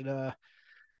audio. You should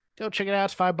go check it out.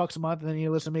 It's $5 a month, and then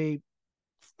you listen to me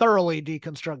thoroughly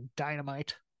deconstruct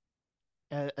Dynamite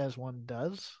as one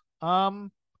does.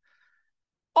 All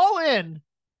in,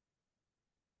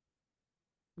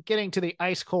 getting to the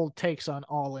ice cold takes on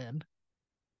All In.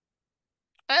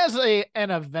 As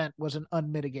an event was an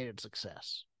unmitigated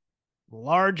success.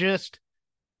 Largest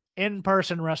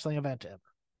in-person wrestling event ever.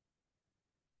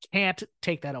 Can't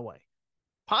take that away.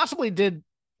 Possibly did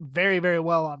very, very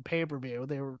well on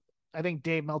pay-per-view. I think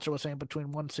Dave Meltzer was saying between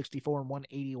 164 and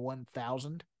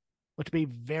 181,000, which would be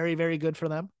very, very good for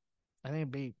them. I think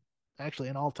it'd be actually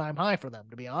an all-time high for them,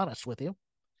 to be honest with you.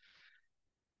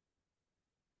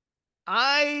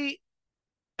 As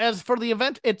for the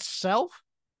event itself,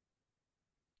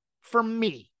 for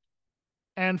me,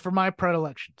 and for my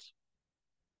predilections,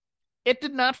 it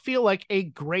did not feel like a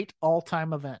great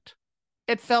all-time event.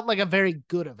 It felt like a very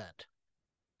good event.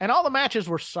 And all the matches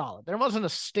were solid. There wasn't a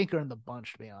stinker in the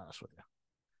bunch, to be honest with you.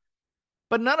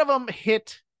 But none of them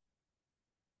hit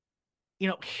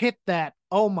that,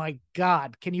 oh my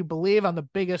God, can you believe on the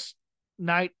biggest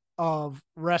night of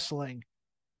wrestling,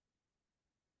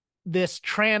 this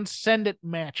transcendent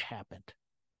match happened?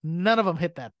 None of them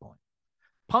hit that point.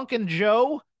 Punk and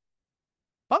Joe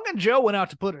went out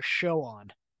to put a show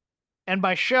on. And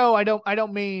by show, I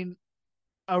don't mean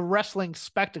a wrestling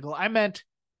spectacle. I meant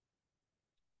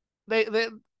they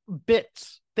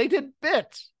bits. They did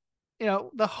bits.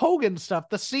 The Hogan stuff,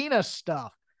 the Cena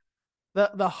stuff,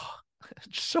 the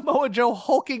Samoa Joe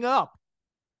hulking up.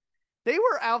 They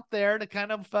were out there to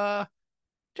kind of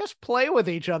just play with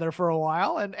each other for a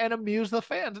while and amuse the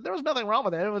fans. And there was nothing wrong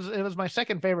with it. It was my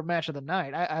second favorite match of the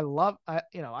night. I love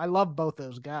both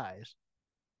those guys.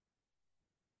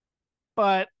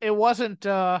 But it wasn't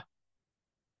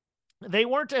they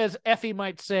weren't, as Effie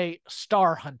might say,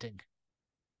 star hunting.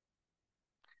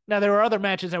 Now, there were other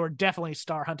matches that were definitely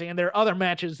star hunting, and there are other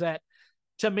matches that,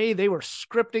 to me, they were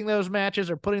scripting those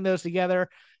matches or putting those together,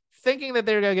 thinking that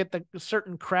they were going to get the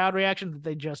certain crowd reaction that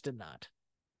they just did not.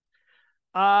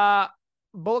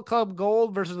 Bullet Club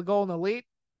Gold versus the Golden Elite,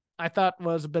 I thought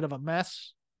was a bit of a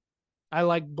mess. I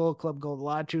like Bullet Club Gold a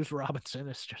lot. Juice Robinson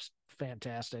is just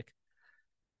fantastic.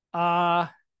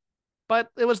 But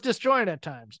it was disjointed at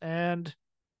times. And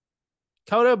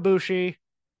Kota Ibushi,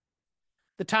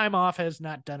 the time off has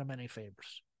not done him any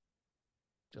favors.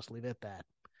 Just leave it at that.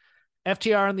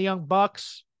 FTR and the Young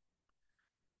Bucks,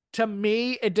 to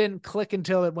me, it didn't click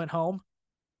until it went home.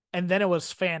 And then it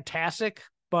was fantastic.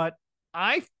 But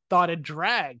I thought it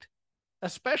dragged,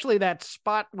 especially that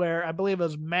spot where I believe it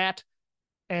was Matt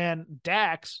and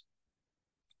Dax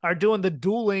are doing the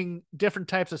dueling different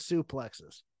types of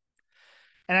suplexes.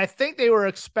 And I think they were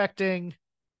expecting,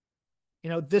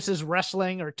 this is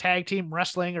wrestling or tag team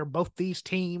wrestling or both these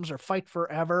teams or fight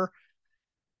forever.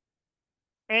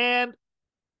 And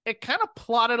it kind of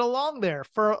plodded along there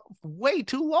for way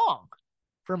too long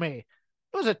for me.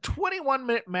 It was a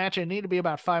 21-minute match and needed to be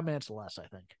about 5 minutes less, I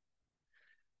think.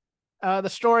 The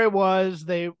story was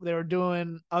they were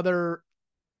doing other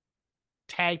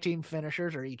tag team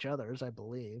finishers or each other's, I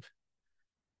believe.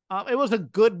 It was a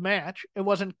good match. It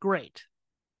wasn't great.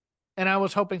 And I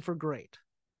was hoping for great.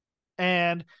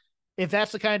 And if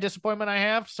that's the kind of disappointment I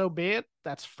have, so be it.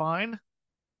 That's fine.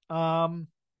 But,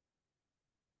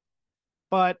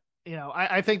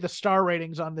 I think the star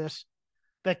ratings on this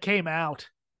that came out,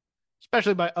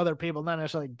 especially by other people, not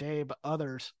necessarily Dave, but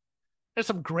others, there's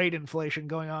some great inflation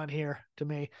going on here to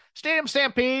me. Stadium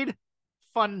Stampede,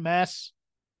 fun mess.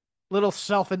 Little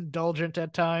self-indulgent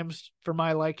at times for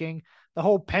my liking. The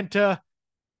whole Penta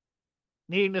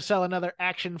needing to sell another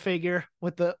action figure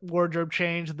with the wardrobe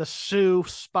change, the Sue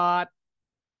spot.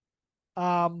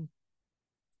 Guys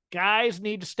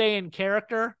need to stay in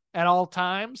character at all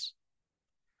times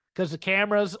because the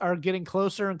cameras are getting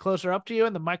closer and closer up to you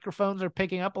and the microphones are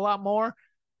picking up a lot more.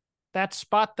 That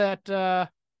spot that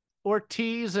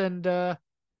Ortiz and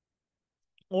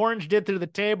Orange did through the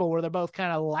table where they're both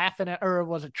kind of laughing at, or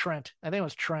was it Trent? I think it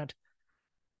was Trent.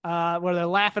 Where they're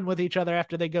laughing with each other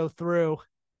after they go through.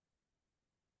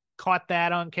 Caught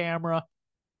that on camera.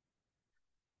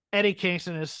 Eddie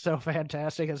Kingston is so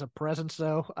fantastic as a presence,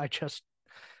 though.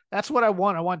 That's what I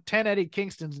want. I want 10 Eddie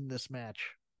Kingstons in this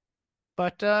match.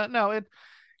 But no,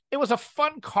 it was a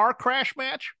fun car crash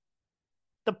match.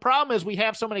 The problem is we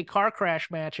have so many car crash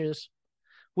matches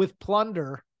with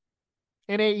Plunder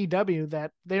in AEW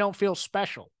that they don't feel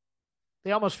special.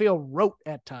 They almost feel rote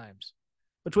at times.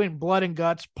 Between blood and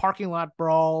guts, parking lot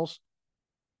brawls,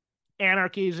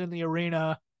 anarchies in the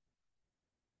arena,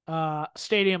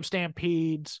 stadium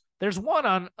stampedes. There's one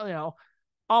on,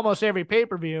 almost every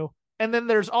pay-per-view. And then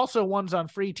there's also ones on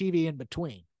free TV in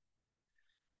between.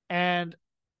 And,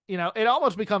 it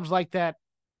almost becomes like that,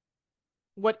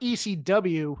 what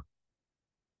ECW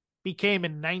became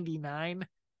in 99,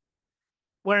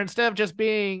 where instead of just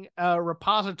being a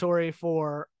repository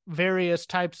for various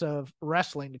types of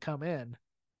wrestling to come in,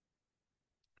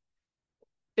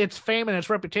 its fame and its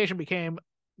reputation became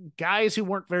guys who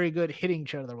weren't very good hitting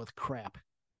each other with crap.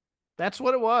 That's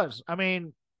what it was. I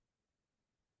mean,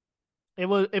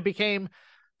 it became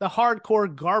the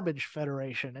hardcore garbage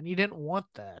federation, and you didn't want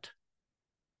that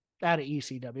out of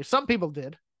ECW. Some people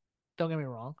did. Don't get me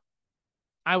wrong.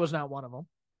 I was not one of them.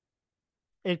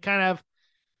 It kind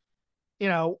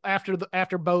of,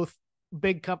 after both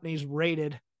big companies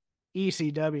raided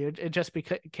ECW, it just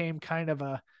became kind of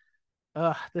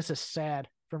this is sad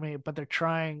for me, but they're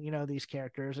trying, these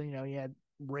characters, and, you had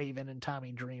Raven and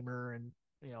Tommy Dreamer and,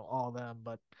 all of them,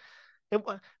 but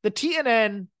the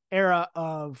TNN era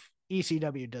of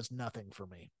ECW does nothing for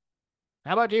me.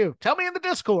 How about you? Tell me in the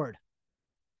Discord.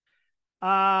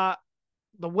 The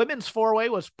women's four-way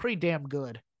was pretty damn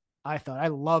good, I thought. I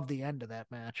loved the end of that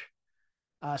match.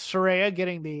 Saraya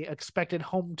getting the expected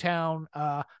hometown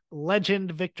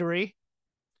legend victory.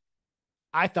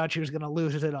 I thought she was going to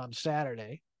lose it on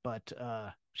Saturday, but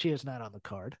She is not on the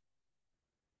card.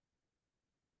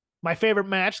 My favorite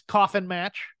match, coffin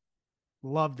match.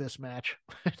 Love this match.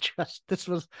 This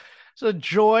was a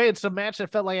joy. It's a match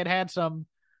that felt like it had some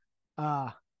uh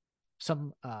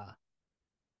some uh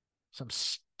some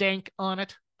stank on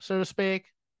it, so to speak.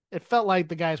 It felt like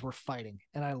the guys were fighting,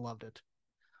 and I loved it.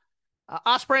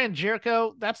 Ospreay and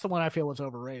Jericho, that's the one I feel was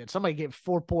overrated. Somebody gave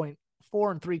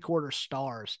 4.4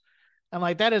 stars. I'm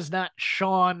like, that is not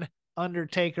Shawn,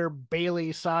 Undertaker,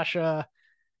 Bailey, Sasha,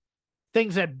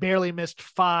 things that barely missed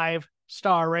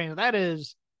 5-star rating. That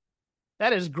is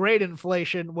great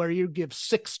inflation where you give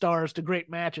 6 stars to great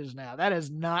matches now. That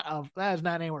is not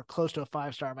anywhere close to a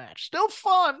 5-star match. Still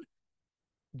fun.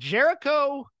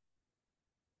 Jericho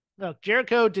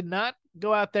did not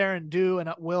go out there and do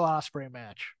a Will Ospreay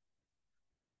match,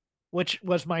 which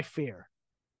was my fear.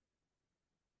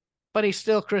 But he's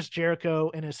still Chris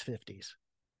Jericho in his 50s.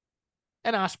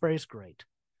 And Ospreay's great.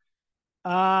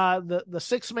 The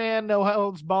 6-man no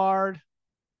holds barred,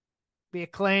 the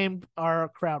Acclaimed are a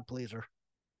crowd pleaser.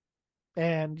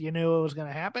 And you knew it was going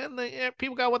to happen.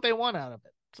 People got what they want out of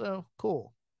it. So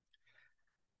cool.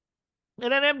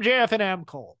 And then MJF and Adam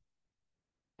Cole.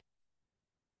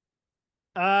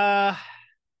 How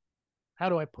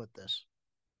do I put this?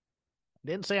 I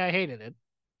didn't say I hated it.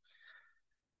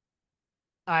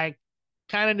 I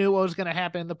kind of knew what was going to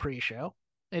happen in the pre-show.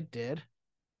 It did.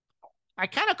 I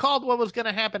kind of called what was going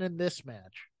to happen in this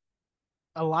match.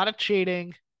 A lot of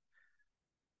cheating.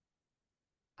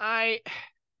 I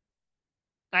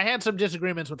had some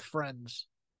disagreements with friends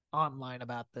online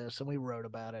about this, and we wrote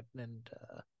about it. And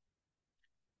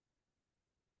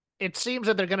it seems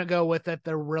that they're going to go with that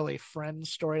they're really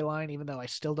friends storyline, even though I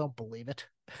still don't believe it.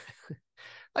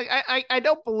 Like I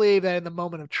don't believe that in the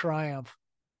moment of triumph,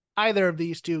 either of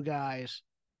these two guys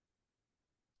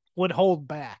would hold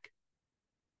back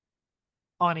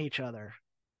on each other.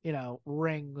 You know,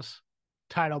 rings,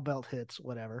 title belt hits,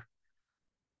 whatever.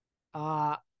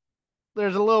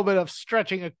 There's a little bit of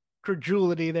stretching of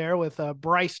credulity there with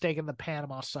Bryce taking the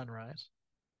Panama Sunrise.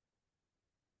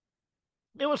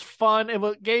 It was fun.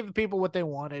 It gave the people what they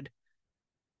wanted.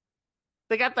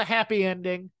 They got the happy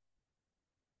ending,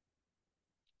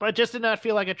 but it just did not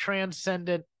feel like a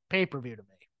transcendent pay-per-view to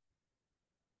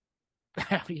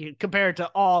me. Compared to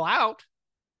All Out,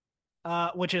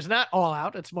 which is not All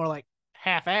Out. It's more like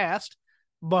half-assed,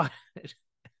 but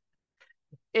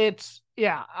it's,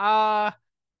 yeah.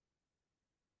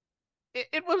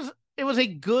 It was a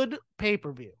good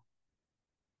pay-per-view.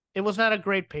 It was not a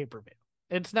great pay-per-view.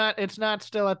 It's not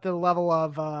still at the level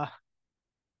of God,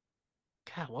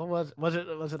 what was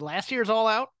it last year's All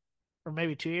Out? Or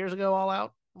maybe 2 years ago All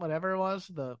Out? Whatever it was.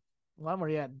 The one where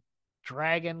you had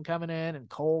Dragon coming in and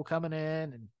Cole coming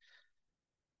in. And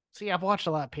see, I've watched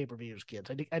a lot of pay-per-views,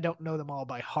 kids. I don't know them all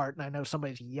by heart, and I know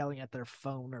somebody's yelling at their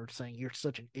phone or saying, "You're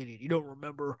such an idiot. You don't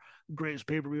remember the greatest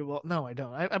pay-per-view." Well, no, I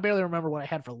don't. I barely remember what I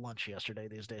had for lunch yesterday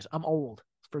these days. I'm old.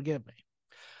 Forgive me.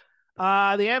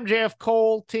 The MJF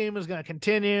Cole team is going to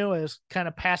continue as kind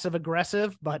of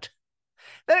passive-aggressive, but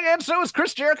then again, so is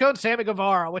Chris Jericho and Sammy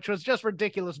Guevara, which was just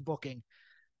ridiculous booking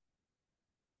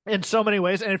in so many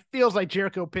ways. And it feels like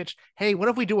Jericho pitched, "Hey, what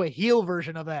if we do a heel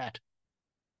version of that?"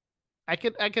 I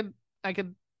could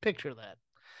picture that.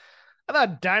 I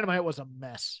thought Dynamite was a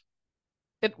mess.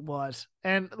 It was.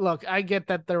 And look, I get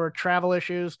that there were travel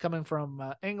issues coming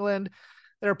from England.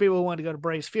 There are people who want to go to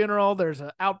Bray's funeral. There's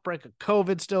an outbreak of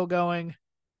COVID still going.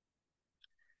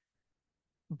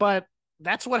 But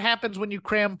that's what happens when you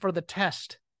cram for the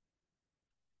test.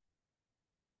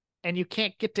 And you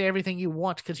can't get to everything you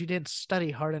want because you didn't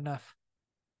study hard enough.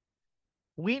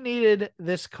 We needed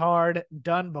this card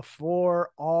done before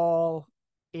All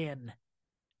In,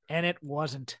 and it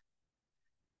wasn't.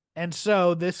 And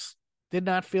so this did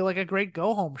not feel like a great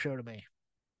go-home show to me.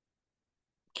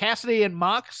 Cassidy and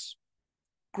Mox,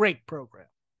 great program.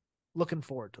 Looking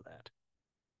forward to that.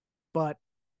 But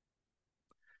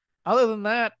other than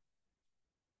that,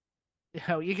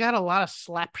 you got a lot of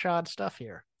slapshod stuff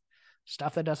here.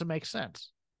 Stuff that doesn't make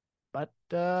sense. But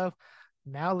now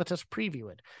let us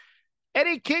preview it.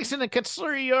 Eddie Kingston and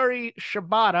Katsuyori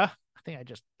Shibata. I think I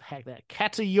just hacked that.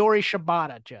 Katsuyori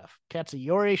Shibata, Jeff.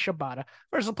 Katsuyori Shibata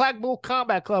versus the Blackpool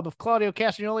Combat Club of Claudio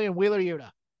Castagnoli and Wheeler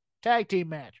Yuta. Tag team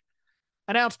match.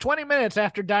 Announced 20 minutes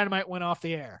after Dynamite went off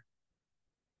the air.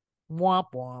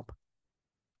 Womp womp.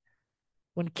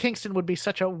 When Kingston would be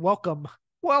such a welcome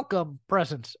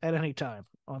presence at any time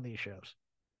on these shows.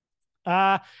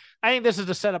 I think this is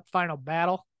the setup final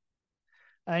battle.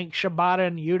 I think Shibata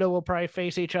and Yuta will probably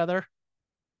face each other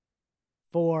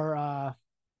for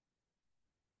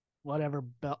whatever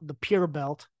belt, the pure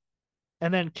belt,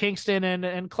 and then Kingston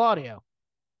and Claudio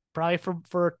probably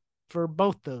for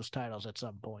both those titles at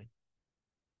some point.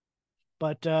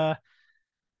 But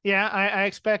yeah, I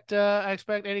expect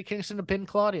Eddie Kingston to pin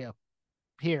Claudio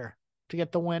here to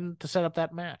get the win to set up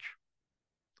that match.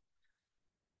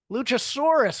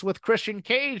 Luchasaurus with Christian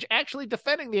Cage actually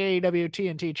defending the AEW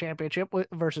TNT Championship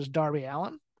versus Darby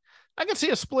Allin. I could see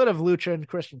a split of Lucha and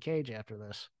Christian Cage after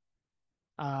this.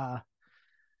 But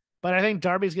I think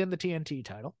Darby's getting the TNT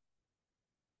title.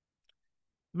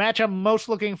 Match I'm most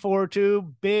looking forward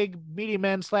to: big, meaty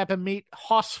men slapping meat,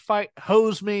 hoss fight,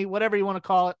 hose me, whatever you want to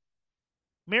call it.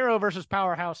 Miro versus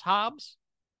Powerhouse Hobbs.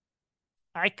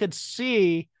 I could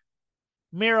see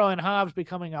Miro and Hobbs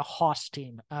becoming a hoss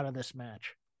team out of this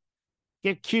match.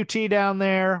 Get QT down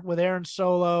there with Aaron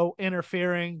Solo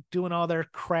interfering, doing all their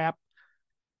crap,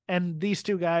 and these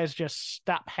two guys just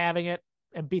stop having it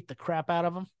and beat the crap out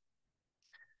of them.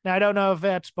 Now, I don't know if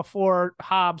that's before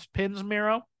Hobbs pins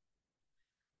Miro,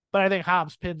 but I think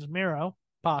Hobbs pins Miro,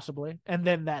 possibly, and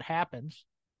then that happens.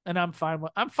 And I'm fine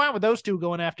with those two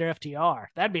going after FTR.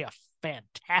 That'd be a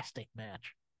fantastic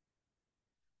match.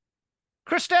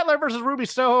 Chris Statler versus Ruby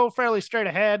Soho, fairly straight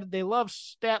ahead. They love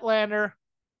Statlander.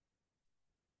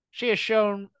 She has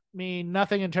shown me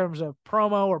nothing in terms of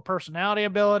promo or personality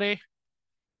ability.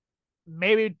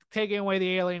 Maybe taking away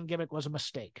the alien gimmick was a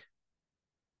mistake.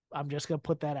 I'm just going to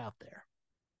put that out there.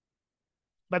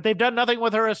 But they've done nothing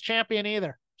with her as champion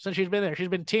either since she's been there. She's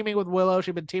been teaming with Willow.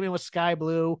 She's been teaming with Sky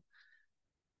Blue.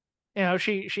 You know,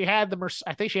 she had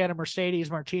I think she had a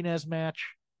Mercedes Martinez match.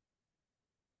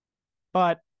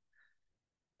 But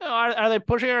you know, are they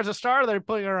pushing her as a star, or are they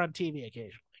putting her on TV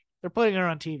occasionally? They're putting her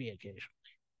on TV occasionally.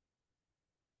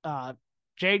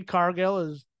 Jade Cargill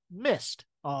is missed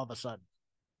all of a sudden.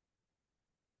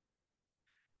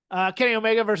 Kenny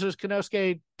Omega versus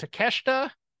Konosuke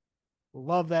Takeshita.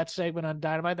 Love that segment on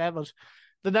Dynamite. That was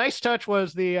the nice touch.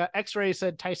 Was the X-ray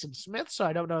said Tyson Smith, so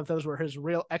I don't know if those were his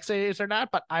real X-rays or not.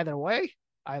 But either way,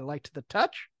 I liked the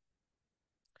touch.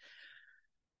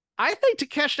 I think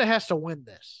Takeshita has to win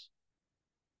this.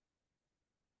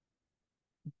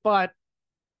 But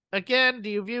again, do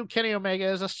you view Kenny Omega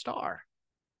as a star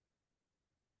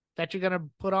that you're going to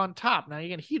put on top? Now, you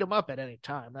can heat him up at any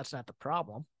time. That's not the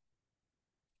problem.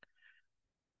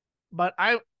 But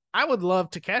I would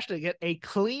love Takeshita to get a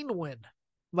clean win.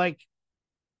 Like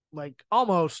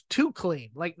almost too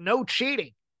clean. Like no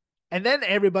cheating. And then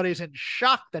everybody's in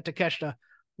shock that Takeshita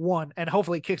won and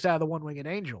hopefully kicks out of the One-Winged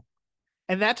Angel.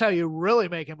 And that's how you really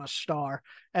make him a star,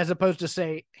 as opposed to,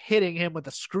 say, hitting him with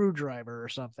a screwdriver or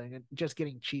something and just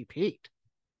getting cheap heat.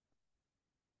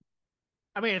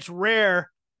 I mean, it's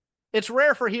rare. It's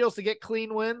rare for heels to get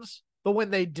clean wins, but when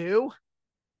they do,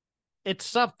 it's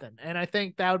something. And I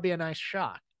think that would be a nice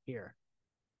shock here.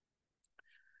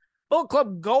 Bullet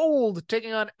Club Gold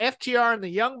taking on FTR and the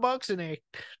Young Bucks in a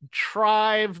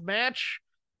tribe match.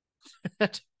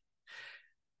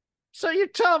 So you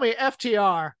tell me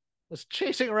FTR was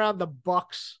chasing around the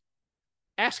Bucks,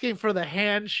 asking for the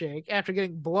handshake after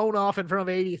getting blown off in front of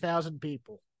 80,000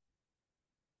 people.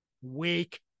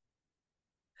 Weak.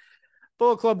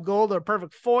 Bullet Club Gold are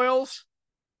perfect foils.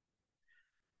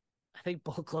 I think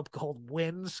Bullet Club Gold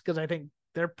wins because I think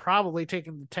they're probably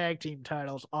taking the tag team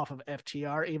titles off of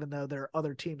FTR, even though there are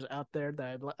other teams out there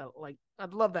that I'd like.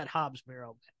 I'd love that Hobbs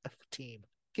Miro team.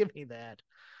 Give me that.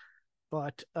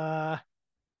 But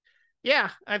yeah,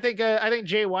 I think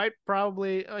Jay White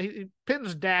probably he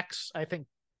pins Dax. I think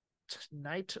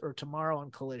tonight or tomorrow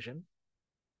on Collision.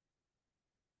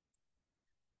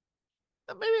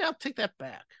 Maybe I'll take that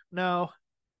back. No,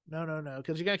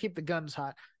 because you got to keep the guns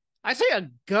hot. I say a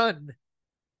gun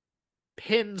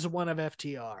pins one of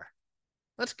FTR.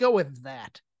 Let's go with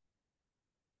that.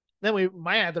 Then we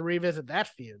might have to revisit that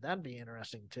feud. That'd be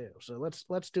interesting too. So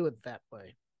let's do it that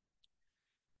way.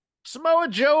 Samoa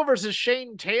Joe versus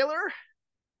Shane Taylor.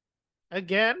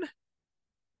 Again.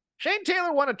 Shane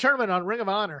Taylor won a tournament on Ring of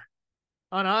Honor.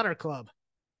 On Honor Club.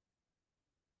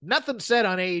 Nothing said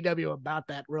on AEW about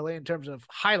that, really, in terms of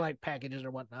highlight packages or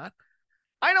whatnot.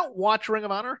 I don't watch Ring of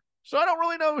Honor, so I don't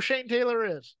really know who Shane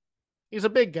Taylor is. He's a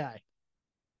big guy.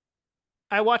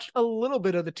 I watched a little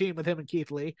bit of the team with him and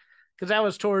Keith Lee, because that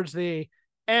was towards the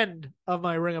end of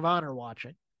my Ring of Honor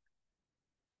watching.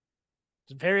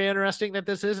 It's very interesting that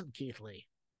this isn't Keith Lee.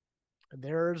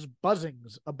 There's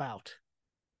buzzings about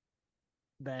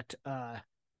that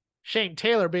Shane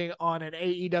Taylor being on an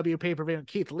AEW pay-per-view and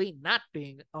Keith Lee not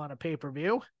being on a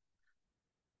pay-per-view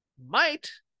might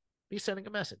be sending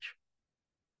a message.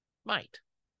 Might.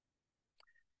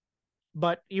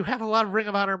 But you have a lot of Ring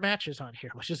of Honor matches on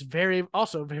here, which is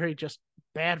also very just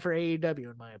bad for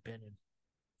AEW, in my opinion.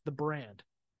 The brand.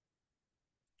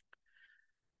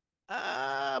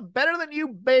 Better Than You,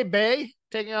 Baby,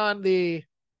 taking on the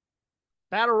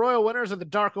Battle Royal winners of the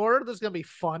Dark Order. This is going to be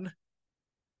fun.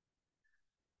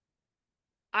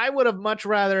 I would have much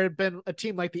rather it been a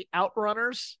team like the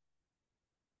Outrunners,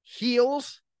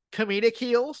 heels, comedic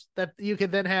heels, that you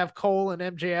could then have Cole and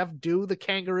MJF do the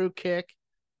kangaroo kick,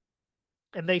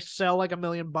 and they sell like $1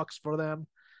 million for them.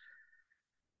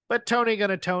 But Tony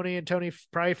gonna Tony, and Tony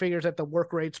probably figures that the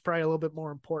work rate's probably a little bit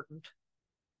more important.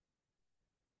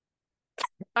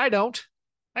 I don't.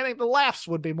 I think the laughs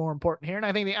would be more important here, and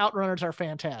I think the Outrunners are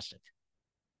fantastic.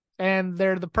 And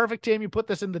they're the perfect team. You put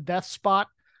this in the death spot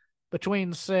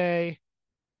between, say,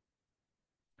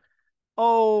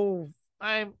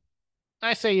 I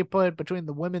say you put it between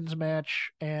the women's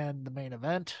match and the main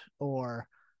event, or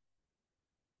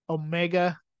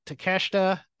Omega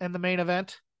Takeshita and the main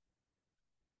event.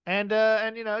 And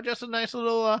just a nice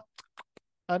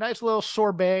little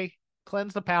sorbet,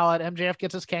 cleanse the palate. MJF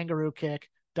gets his kangaroo kick,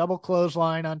 double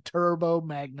clothesline on Turbo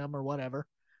Magnum or whatever.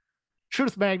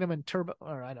 Truth Magnum and Turbo,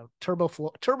 or I don't know, Turbo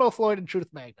Floyd and Truth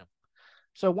Magnum.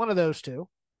 So one of those two.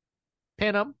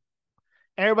 Pin them.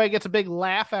 Everybody gets a big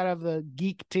laugh out of the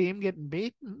geek team getting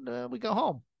beat, and we go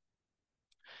home.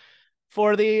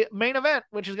 For the main event,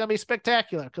 which is going to be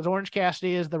spectacular, because Orange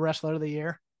Cassidy is the wrestler of the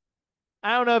year.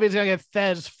 I don't know if he's going to get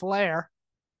Thez Flair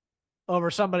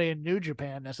over somebody in New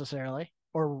Japan necessarily,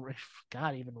 or,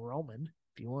 God, even Roman,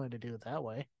 if you wanted to do it that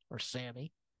way, or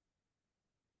Sammy.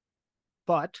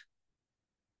 But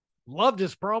loved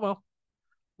his promo.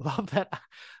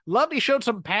 Loved he showed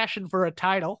some passion for a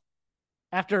title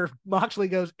after Moxley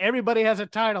goes, everybody has a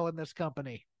title in this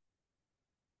company.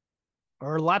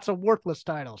 Or lots of worthless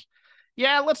titles.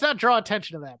 Yeah, let's not draw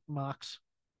attention to that, Mox.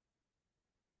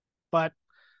 But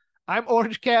I'm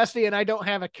Orange Cassidy and I don't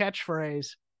have a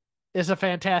catchphrase is a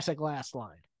fantastic last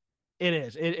line. It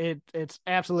is. It's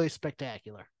absolutely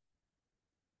spectacular.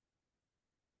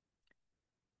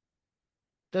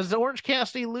 Does Orange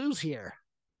Cassidy lose here?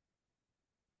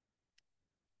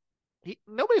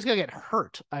 Nobody's going to get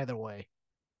hurt either way.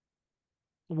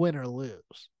 Win or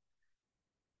lose.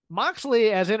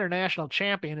 Moxley as international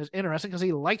champion is interesting because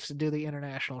he likes to do the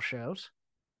international shows.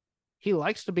 He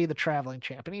likes to be the traveling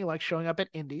champion. He likes showing up at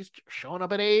Indies, showing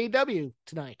up at AEW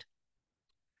tonight.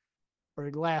 Or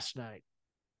last night.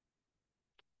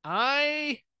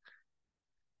 I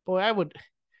would,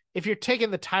 if you're taking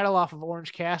the title off of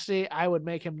Orange Cassidy, I would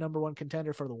make him number one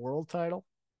contender for the world title.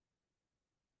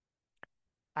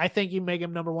 I think you make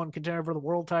him number one contender for the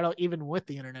world title, even with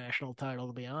the international title,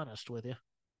 to be honest with you.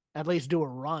 At least do a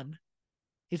run.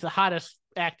 He's the hottest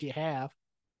act you have.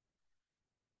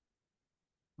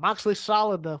 Moxley's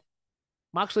solid, though.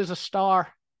 Moxley's a star.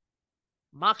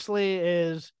 Moxley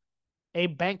is a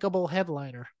bankable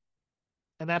headliner.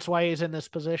 And that's why he's in this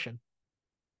position.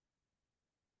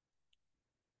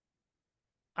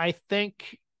 I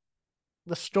think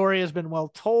the story has been well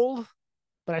told,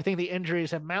 but I think the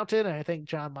injuries have mounted, and I think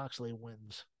Jon Moxley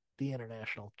wins the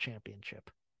international championship.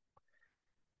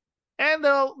 And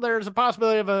though there's a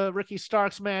possibility of a Ricky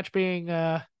Starks match being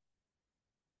added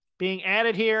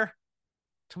here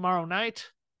tomorrow night,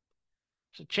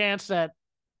 there's a chance that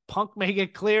Punk may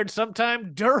get cleared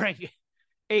sometime during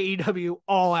AEW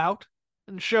All Out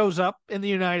and shows up in the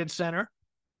United Center,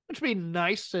 which would be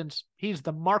nice since he's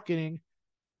the marketing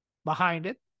behind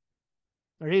it,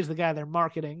 or he's the guy they're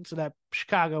marketing, so that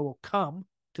Chicago will come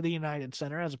to the United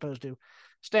Center as opposed to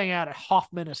staying out at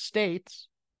Hoffman Estates.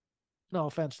 No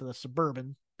offense to the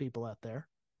suburban people out there,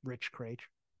 Rich Craich.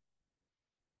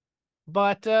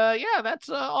 But that's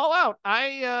All Out.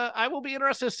 I will be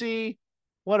interested to see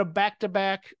what a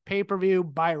back-to-back pay-per-view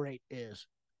buy rate is,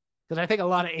 because I think a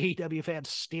lot of AEW fans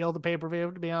steal the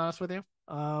pay-per-view, to be honest with you.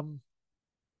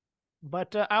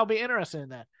 But I'll be interested in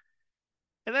that.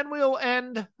 And then we'll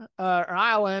end, or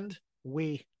I'll end,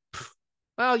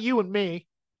 you and me.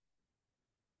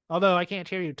 Although I can't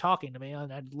hear you talking to me,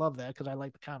 and I'd love that because I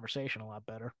like the conversation a lot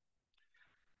better.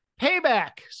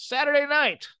 Payback, Saturday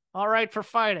night. All Right for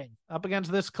Fighting, up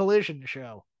against this Collision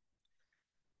show.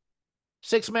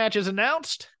 6 matches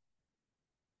announced.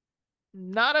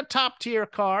 Not a top-tier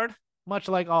card, much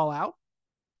like All Out.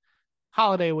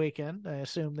 Holiday weekend, I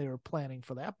assume they were planning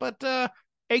for that. But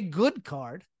a good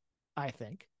card, I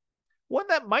think. One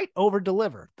that might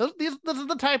over-deliver. This is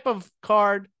the type of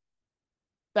card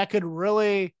that could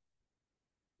really,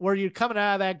 where you're coming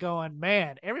out of that going,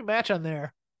 man, every match on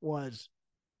there was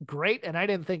great, and I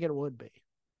didn't think it would be.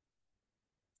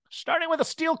 Starting with a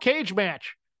steel cage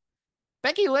match.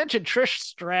 Becky Lynch and Trish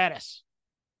Stratus.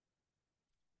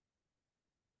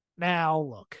 Now,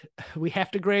 look, we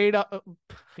have to grade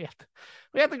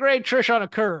Trish on a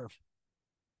curve.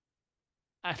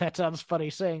 That sounds funny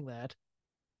saying that.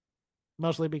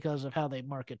 Mostly because of how they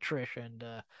market Trish and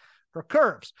her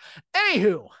curves.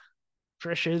 Anywho,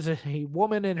 Trish is a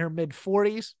woman in her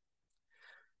mid-40s.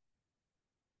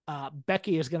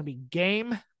 Becky is going to be game.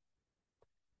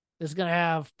 This is going to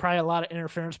have probably a lot of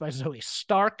interference by Zoe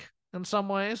Stark in some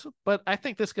ways, but I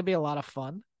think this could be a lot of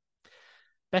fun.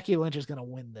 Becky Lynch is going to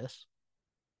win this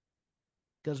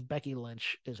because Becky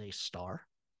Lynch is a star.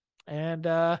 And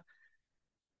I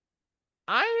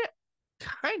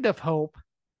kind of hope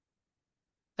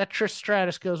that Trish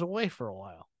Stratus goes away for a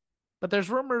while. But there's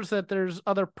rumors that there's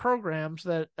other programs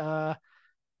that are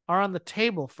on the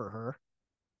table for her.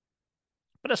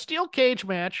 But a steel cage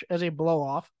match as a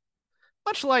blow-off,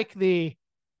 much like the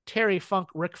Terry Funk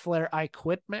Ric Flair I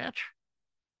Quit match,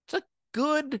 it's a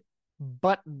good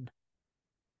button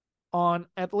on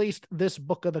at least this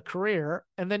book of the career,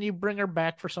 and then you bring her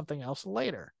back for something else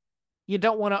later. You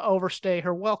don't want to overstay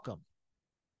her welcome.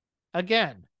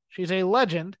 Again, she's a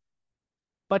legend,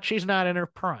 but she's not in her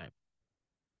prime.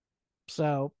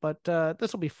 So, but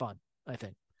this will be fun, I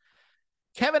think.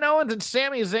 Kevin Owens and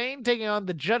Sami Zayn taking on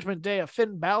the Judgment Day of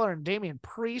Finn Balor and Damian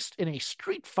Priest in a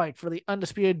street fight for the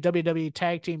undisputed WWE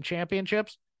Tag Team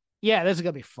Championships. Yeah, this is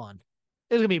going to be fun.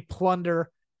 This is going to be plunder.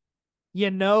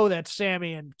 You know that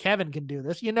Sami and Kevin can do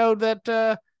this. You know that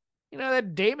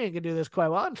Damian can do this quite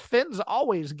well. And Finn's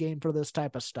always game for this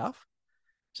type of stuff.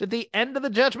 Is it the end of the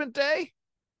Judgment Day?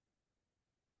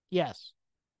 Yes.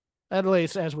 At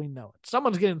least as we know it.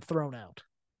 Someone's getting thrown out.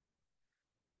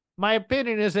 My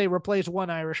opinion is they replace one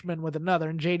Irishman with another,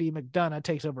 and JD McDonough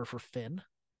takes over for Finn.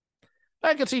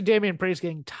 I can see Damian Priest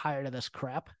getting tired of this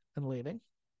crap and leaving.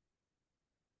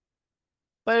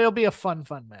 But it'll be a fun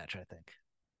match, I think.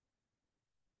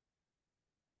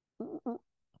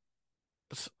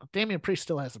 Damian Priest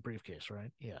still has the briefcase, right?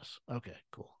 Yes. Okay,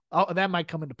 cool. Oh, that might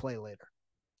come into play later.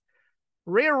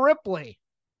 Rhea Ripley,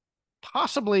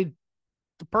 possibly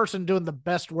the person doing the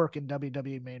best work in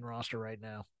WWE main roster right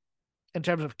now, in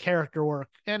terms of character work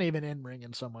and even in ring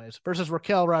in some ways, versus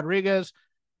Raquel Rodriguez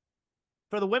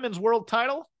for the women's world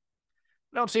title.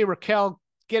 I don't see Raquel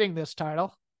getting this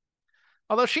title,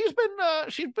 although she's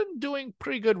been doing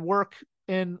pretty good work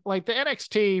in, like, the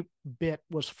NXT bit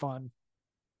was fun.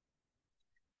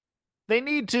 They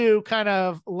need to kind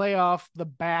of lay off the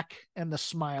back and the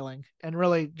smiling and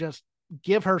really just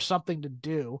give her something to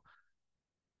do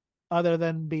other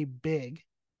than be big.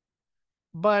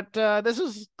 But this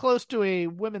is close to a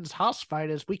women's house fight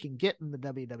as we can get in the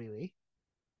WWE.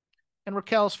 And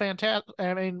Raquel's fantastic.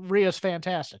 I mean, Rhea's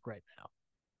fantastic right now.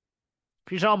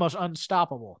 She's almost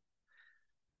unstoppable.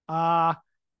 I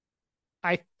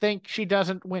think she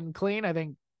doesn't win clean. I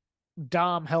think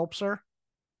Dom helps her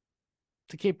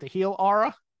to keep the heel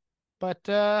aura. But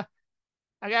I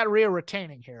got Rhea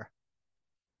retaining here.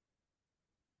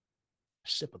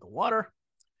 Sip of the water.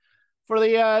 For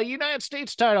the United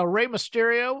States title, Rey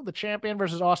Mysterio, the champion,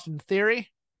 versus Austin Theory.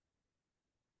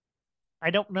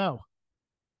 I don't know.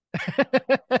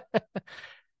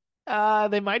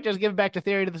 They might just give it back to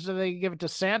Theory so they can give it to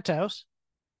Santos.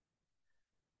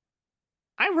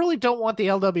 I really don't want the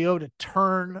LWO to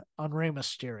turn on Rey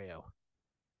Mysterio.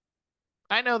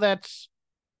 I know that's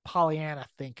Pollyanna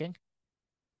thinking.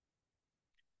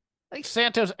 I think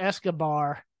Santos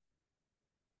Escobar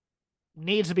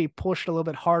needs to be pushed a little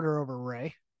bit harder over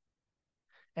Rey.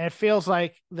 And it feels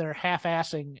like they're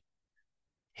half-assing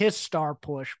his star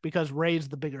push because Rey's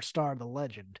the bigger star, the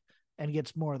legend, and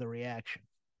gets more of the reaction.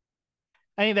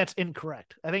 I think that's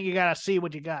incorrect. I think you got to see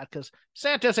what you got, because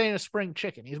Santos ain't a spring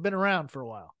chicken. He's been around for a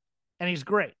while, and he's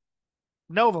great.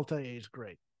 Nova will tell you he's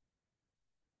great.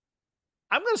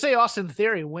 I'm going to say Austin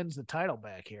Theory wins the title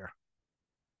back here.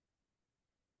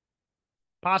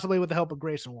 Possibly with the help of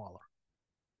Grayson Waller.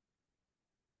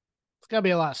 It's going to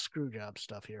be a lot of screw job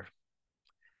stuff here.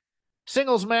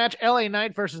 Singles match, LA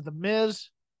Knight versus The Miz.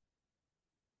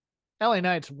 LA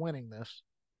Knight's winning this.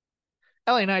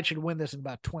 LA Knight should win this in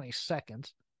about 20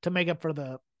 seconds to make up for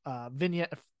the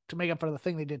vignette, to make up for the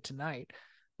thing they did tonight,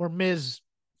 where Miz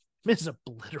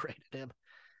obliterated him.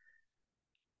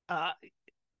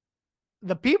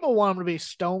 The people want him to be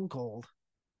stone cold,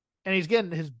 and he's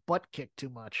getting his butt kicked too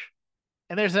much.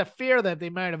 And there's that fear that they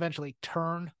might eventually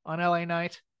turn on LA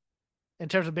Knight in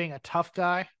terms of being a tough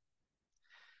guy.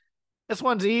 This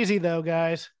one's easy, though,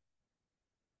 guys.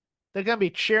 They're going to be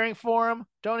cheering for him.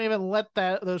 Don't even let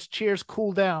those cheers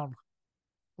cool down.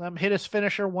 Let him hit his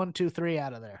finisher, 1, 2, 3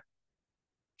 out of there.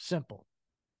 Simple.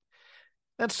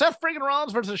 Then Seth freaking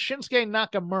Rollins versus Shinsuke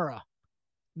Nakamura.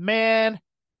 Man,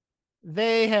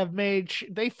 they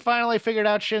finally figured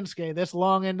out Shinsuke this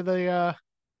long into the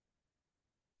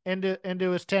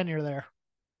into his tenure there.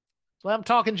 Let him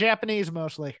talk in Japanese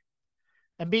mostly.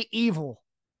 And be evil.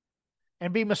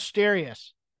 And be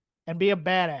mysterious. And be a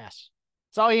badass.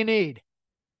 That's all you need.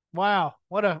 Wow,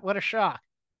 what a shock.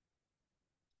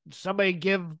 Somebody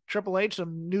give Triple H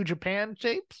some New Japan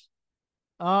tapes?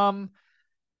 Shinsuke,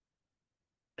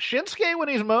 when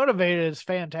he's motivated, is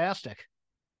fantastic.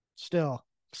 Still.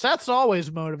 Seth's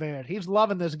always motivated. He's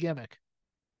loving this gimmick.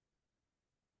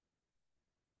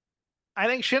 I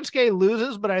think Shinsuke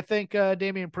loses, but I think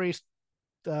Damian Priest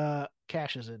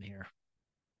cashes in here.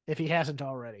 If he hasn't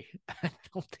already. I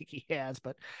don't think he has,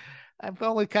 but I've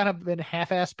only kind of been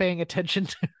half-ass paying attention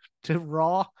to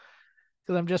Raw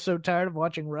because I'm just so tired of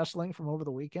watching wrestling from over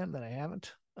the weekend that I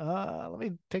haven't. Let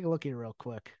me take a look here real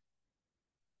quick.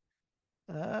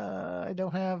 I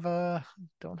don't have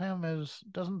him as,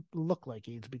 doesn't look like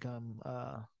he's become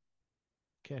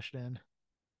cashed in.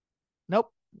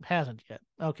 Nope, hasn't yet.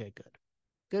 Okay,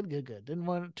 good. Didn't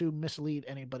want to mislead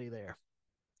anybody there.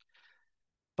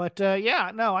 But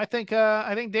yeah, no, I think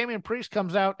Damian Priest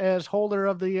comes out as holder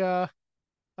of the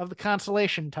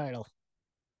consolation title.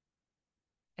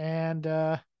 And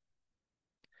I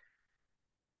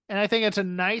think it's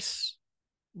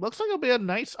looks like it'll be a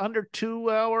nice under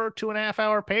 2.5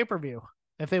 hour pay-per-view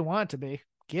if they want it to be.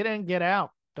 Get in, get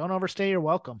out. Don't overstay your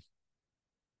welcome.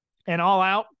 And All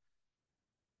Out,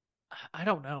 I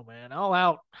don't know, man. All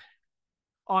Out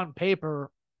on paper,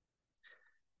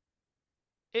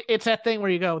 it's that thing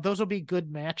where you go, those will be good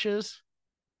matches.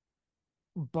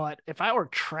 But if I were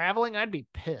traveling, I'd be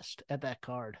pissed at that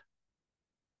card.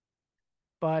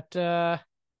 But I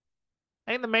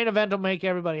think the main event will make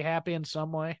everybody happy in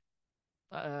some way.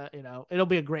 It'll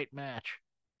be a great match.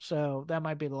 So that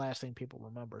might be the last thing people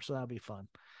remember. So that'll be fun.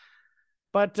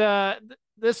 But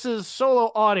this is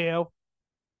solo audio.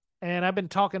 And I've been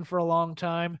talking for a long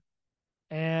time.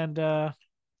 And I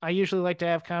usually like to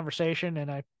have conversation.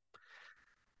 And I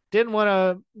didn't want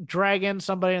to drag in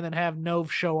somebody and then have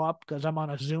Nove show up because I'm on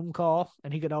a Zoom call.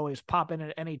 And he could always pop in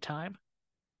at any time.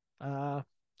 But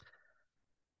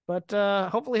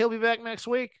hopefully he'll be back next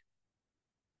week.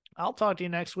 I'll talk to you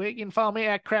next week. You can follow me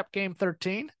at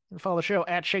CrapGame13. You can follow the show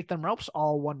at Shake Them Ropes,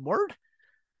 all one word.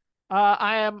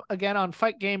 I am, again, on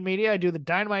Fight Game Media. I do the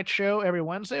Dynamite show every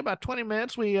Wednesday, about 20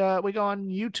 minutes. We go on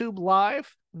YouTube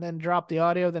Live and then drop the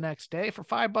audio the next day for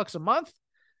 $5 a month.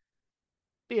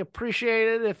 Be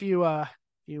appreciated if you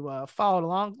followed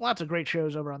along. Lots of great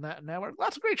shows over on that network.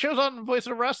 Lots of great shows on Voices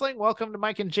of Wrestling. Welcome to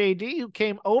Mike and JD, who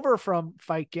came over from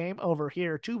Fight Game over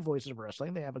here to Voices of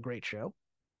Wrestling. They have a great show.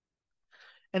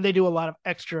 And they do a lot of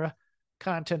extra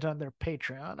content on their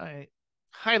Patreon. I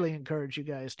highly encourage you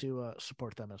guys to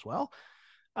support them as well.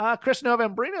 Chris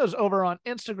Novembrino is over on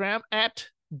Instagram at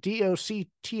DOCTOR_NOV.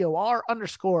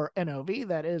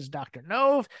 That is Dr.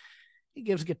 Nove. He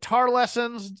gives guitar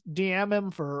lessons. DM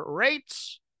him for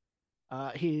rates.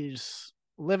 He's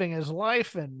living his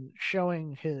life and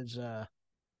showing his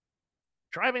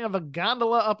driving of a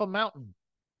gondola up a mountain.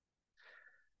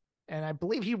 And I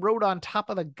believe he rode on top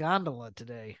of the gondola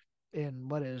today in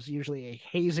what is usually a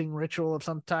hazing ritual of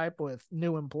some type with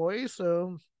new employees.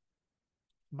 So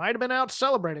might have been out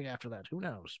celebrating after that. Who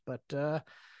knows? But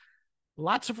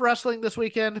lots of wrestling this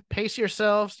weekend. Pace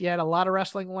yourselves. You had a lot of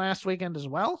wrestling last weekend as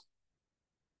well.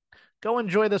 Go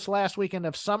enjoy this last weekend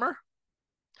of summer.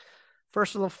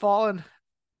 First of the fall, and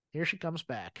here she comes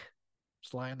back.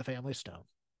 Sly and the Family Stone.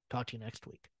 Talk to you next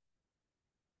week.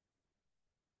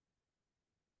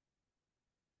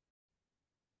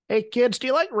 Hey kids, do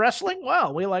you like wrestling?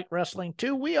 Well, we like wrestling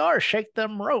too. We are Shake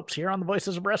Them Ropes here on the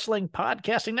Voices of Wrestling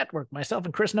Podcasting Network. Myself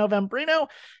and Chris Novembrino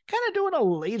kind of doing a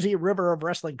lazy river of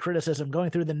wrestling criticism, going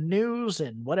through the news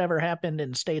and whatever happened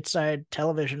in stateside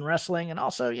television wrestling. And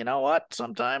also, you know what?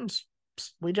 Sometimes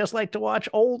we just like to watch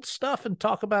old stuff and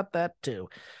talk about that too.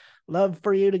 Love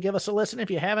for you to give us a listen.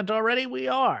 If you haven't already, we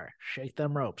are Shake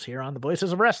Them Ropes here on the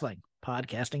Voices of Wrestling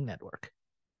Podcasting Network.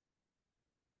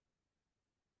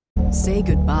 Say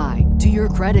goodbye to your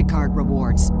credit card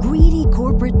rewards. Greedy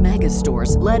corporate mega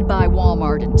stores, led by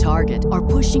Walmart and Target, are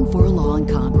pushing for a law in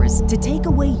Congress to take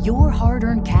away your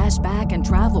hard-earned cash back and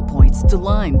travel points to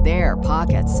line their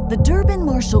pockets. The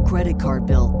Durbin-Marshall credit card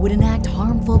bill would enact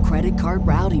harmful credit card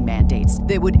routing mandates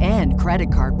that would end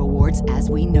credit card rewards as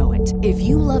we know it. If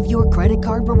you love your credit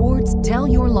card rewards, tell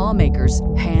your lawmakers,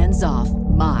 hands off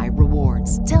my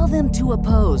rewards. Tell them to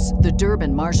oppose the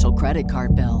Durbin-Marshall credit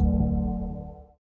card bill.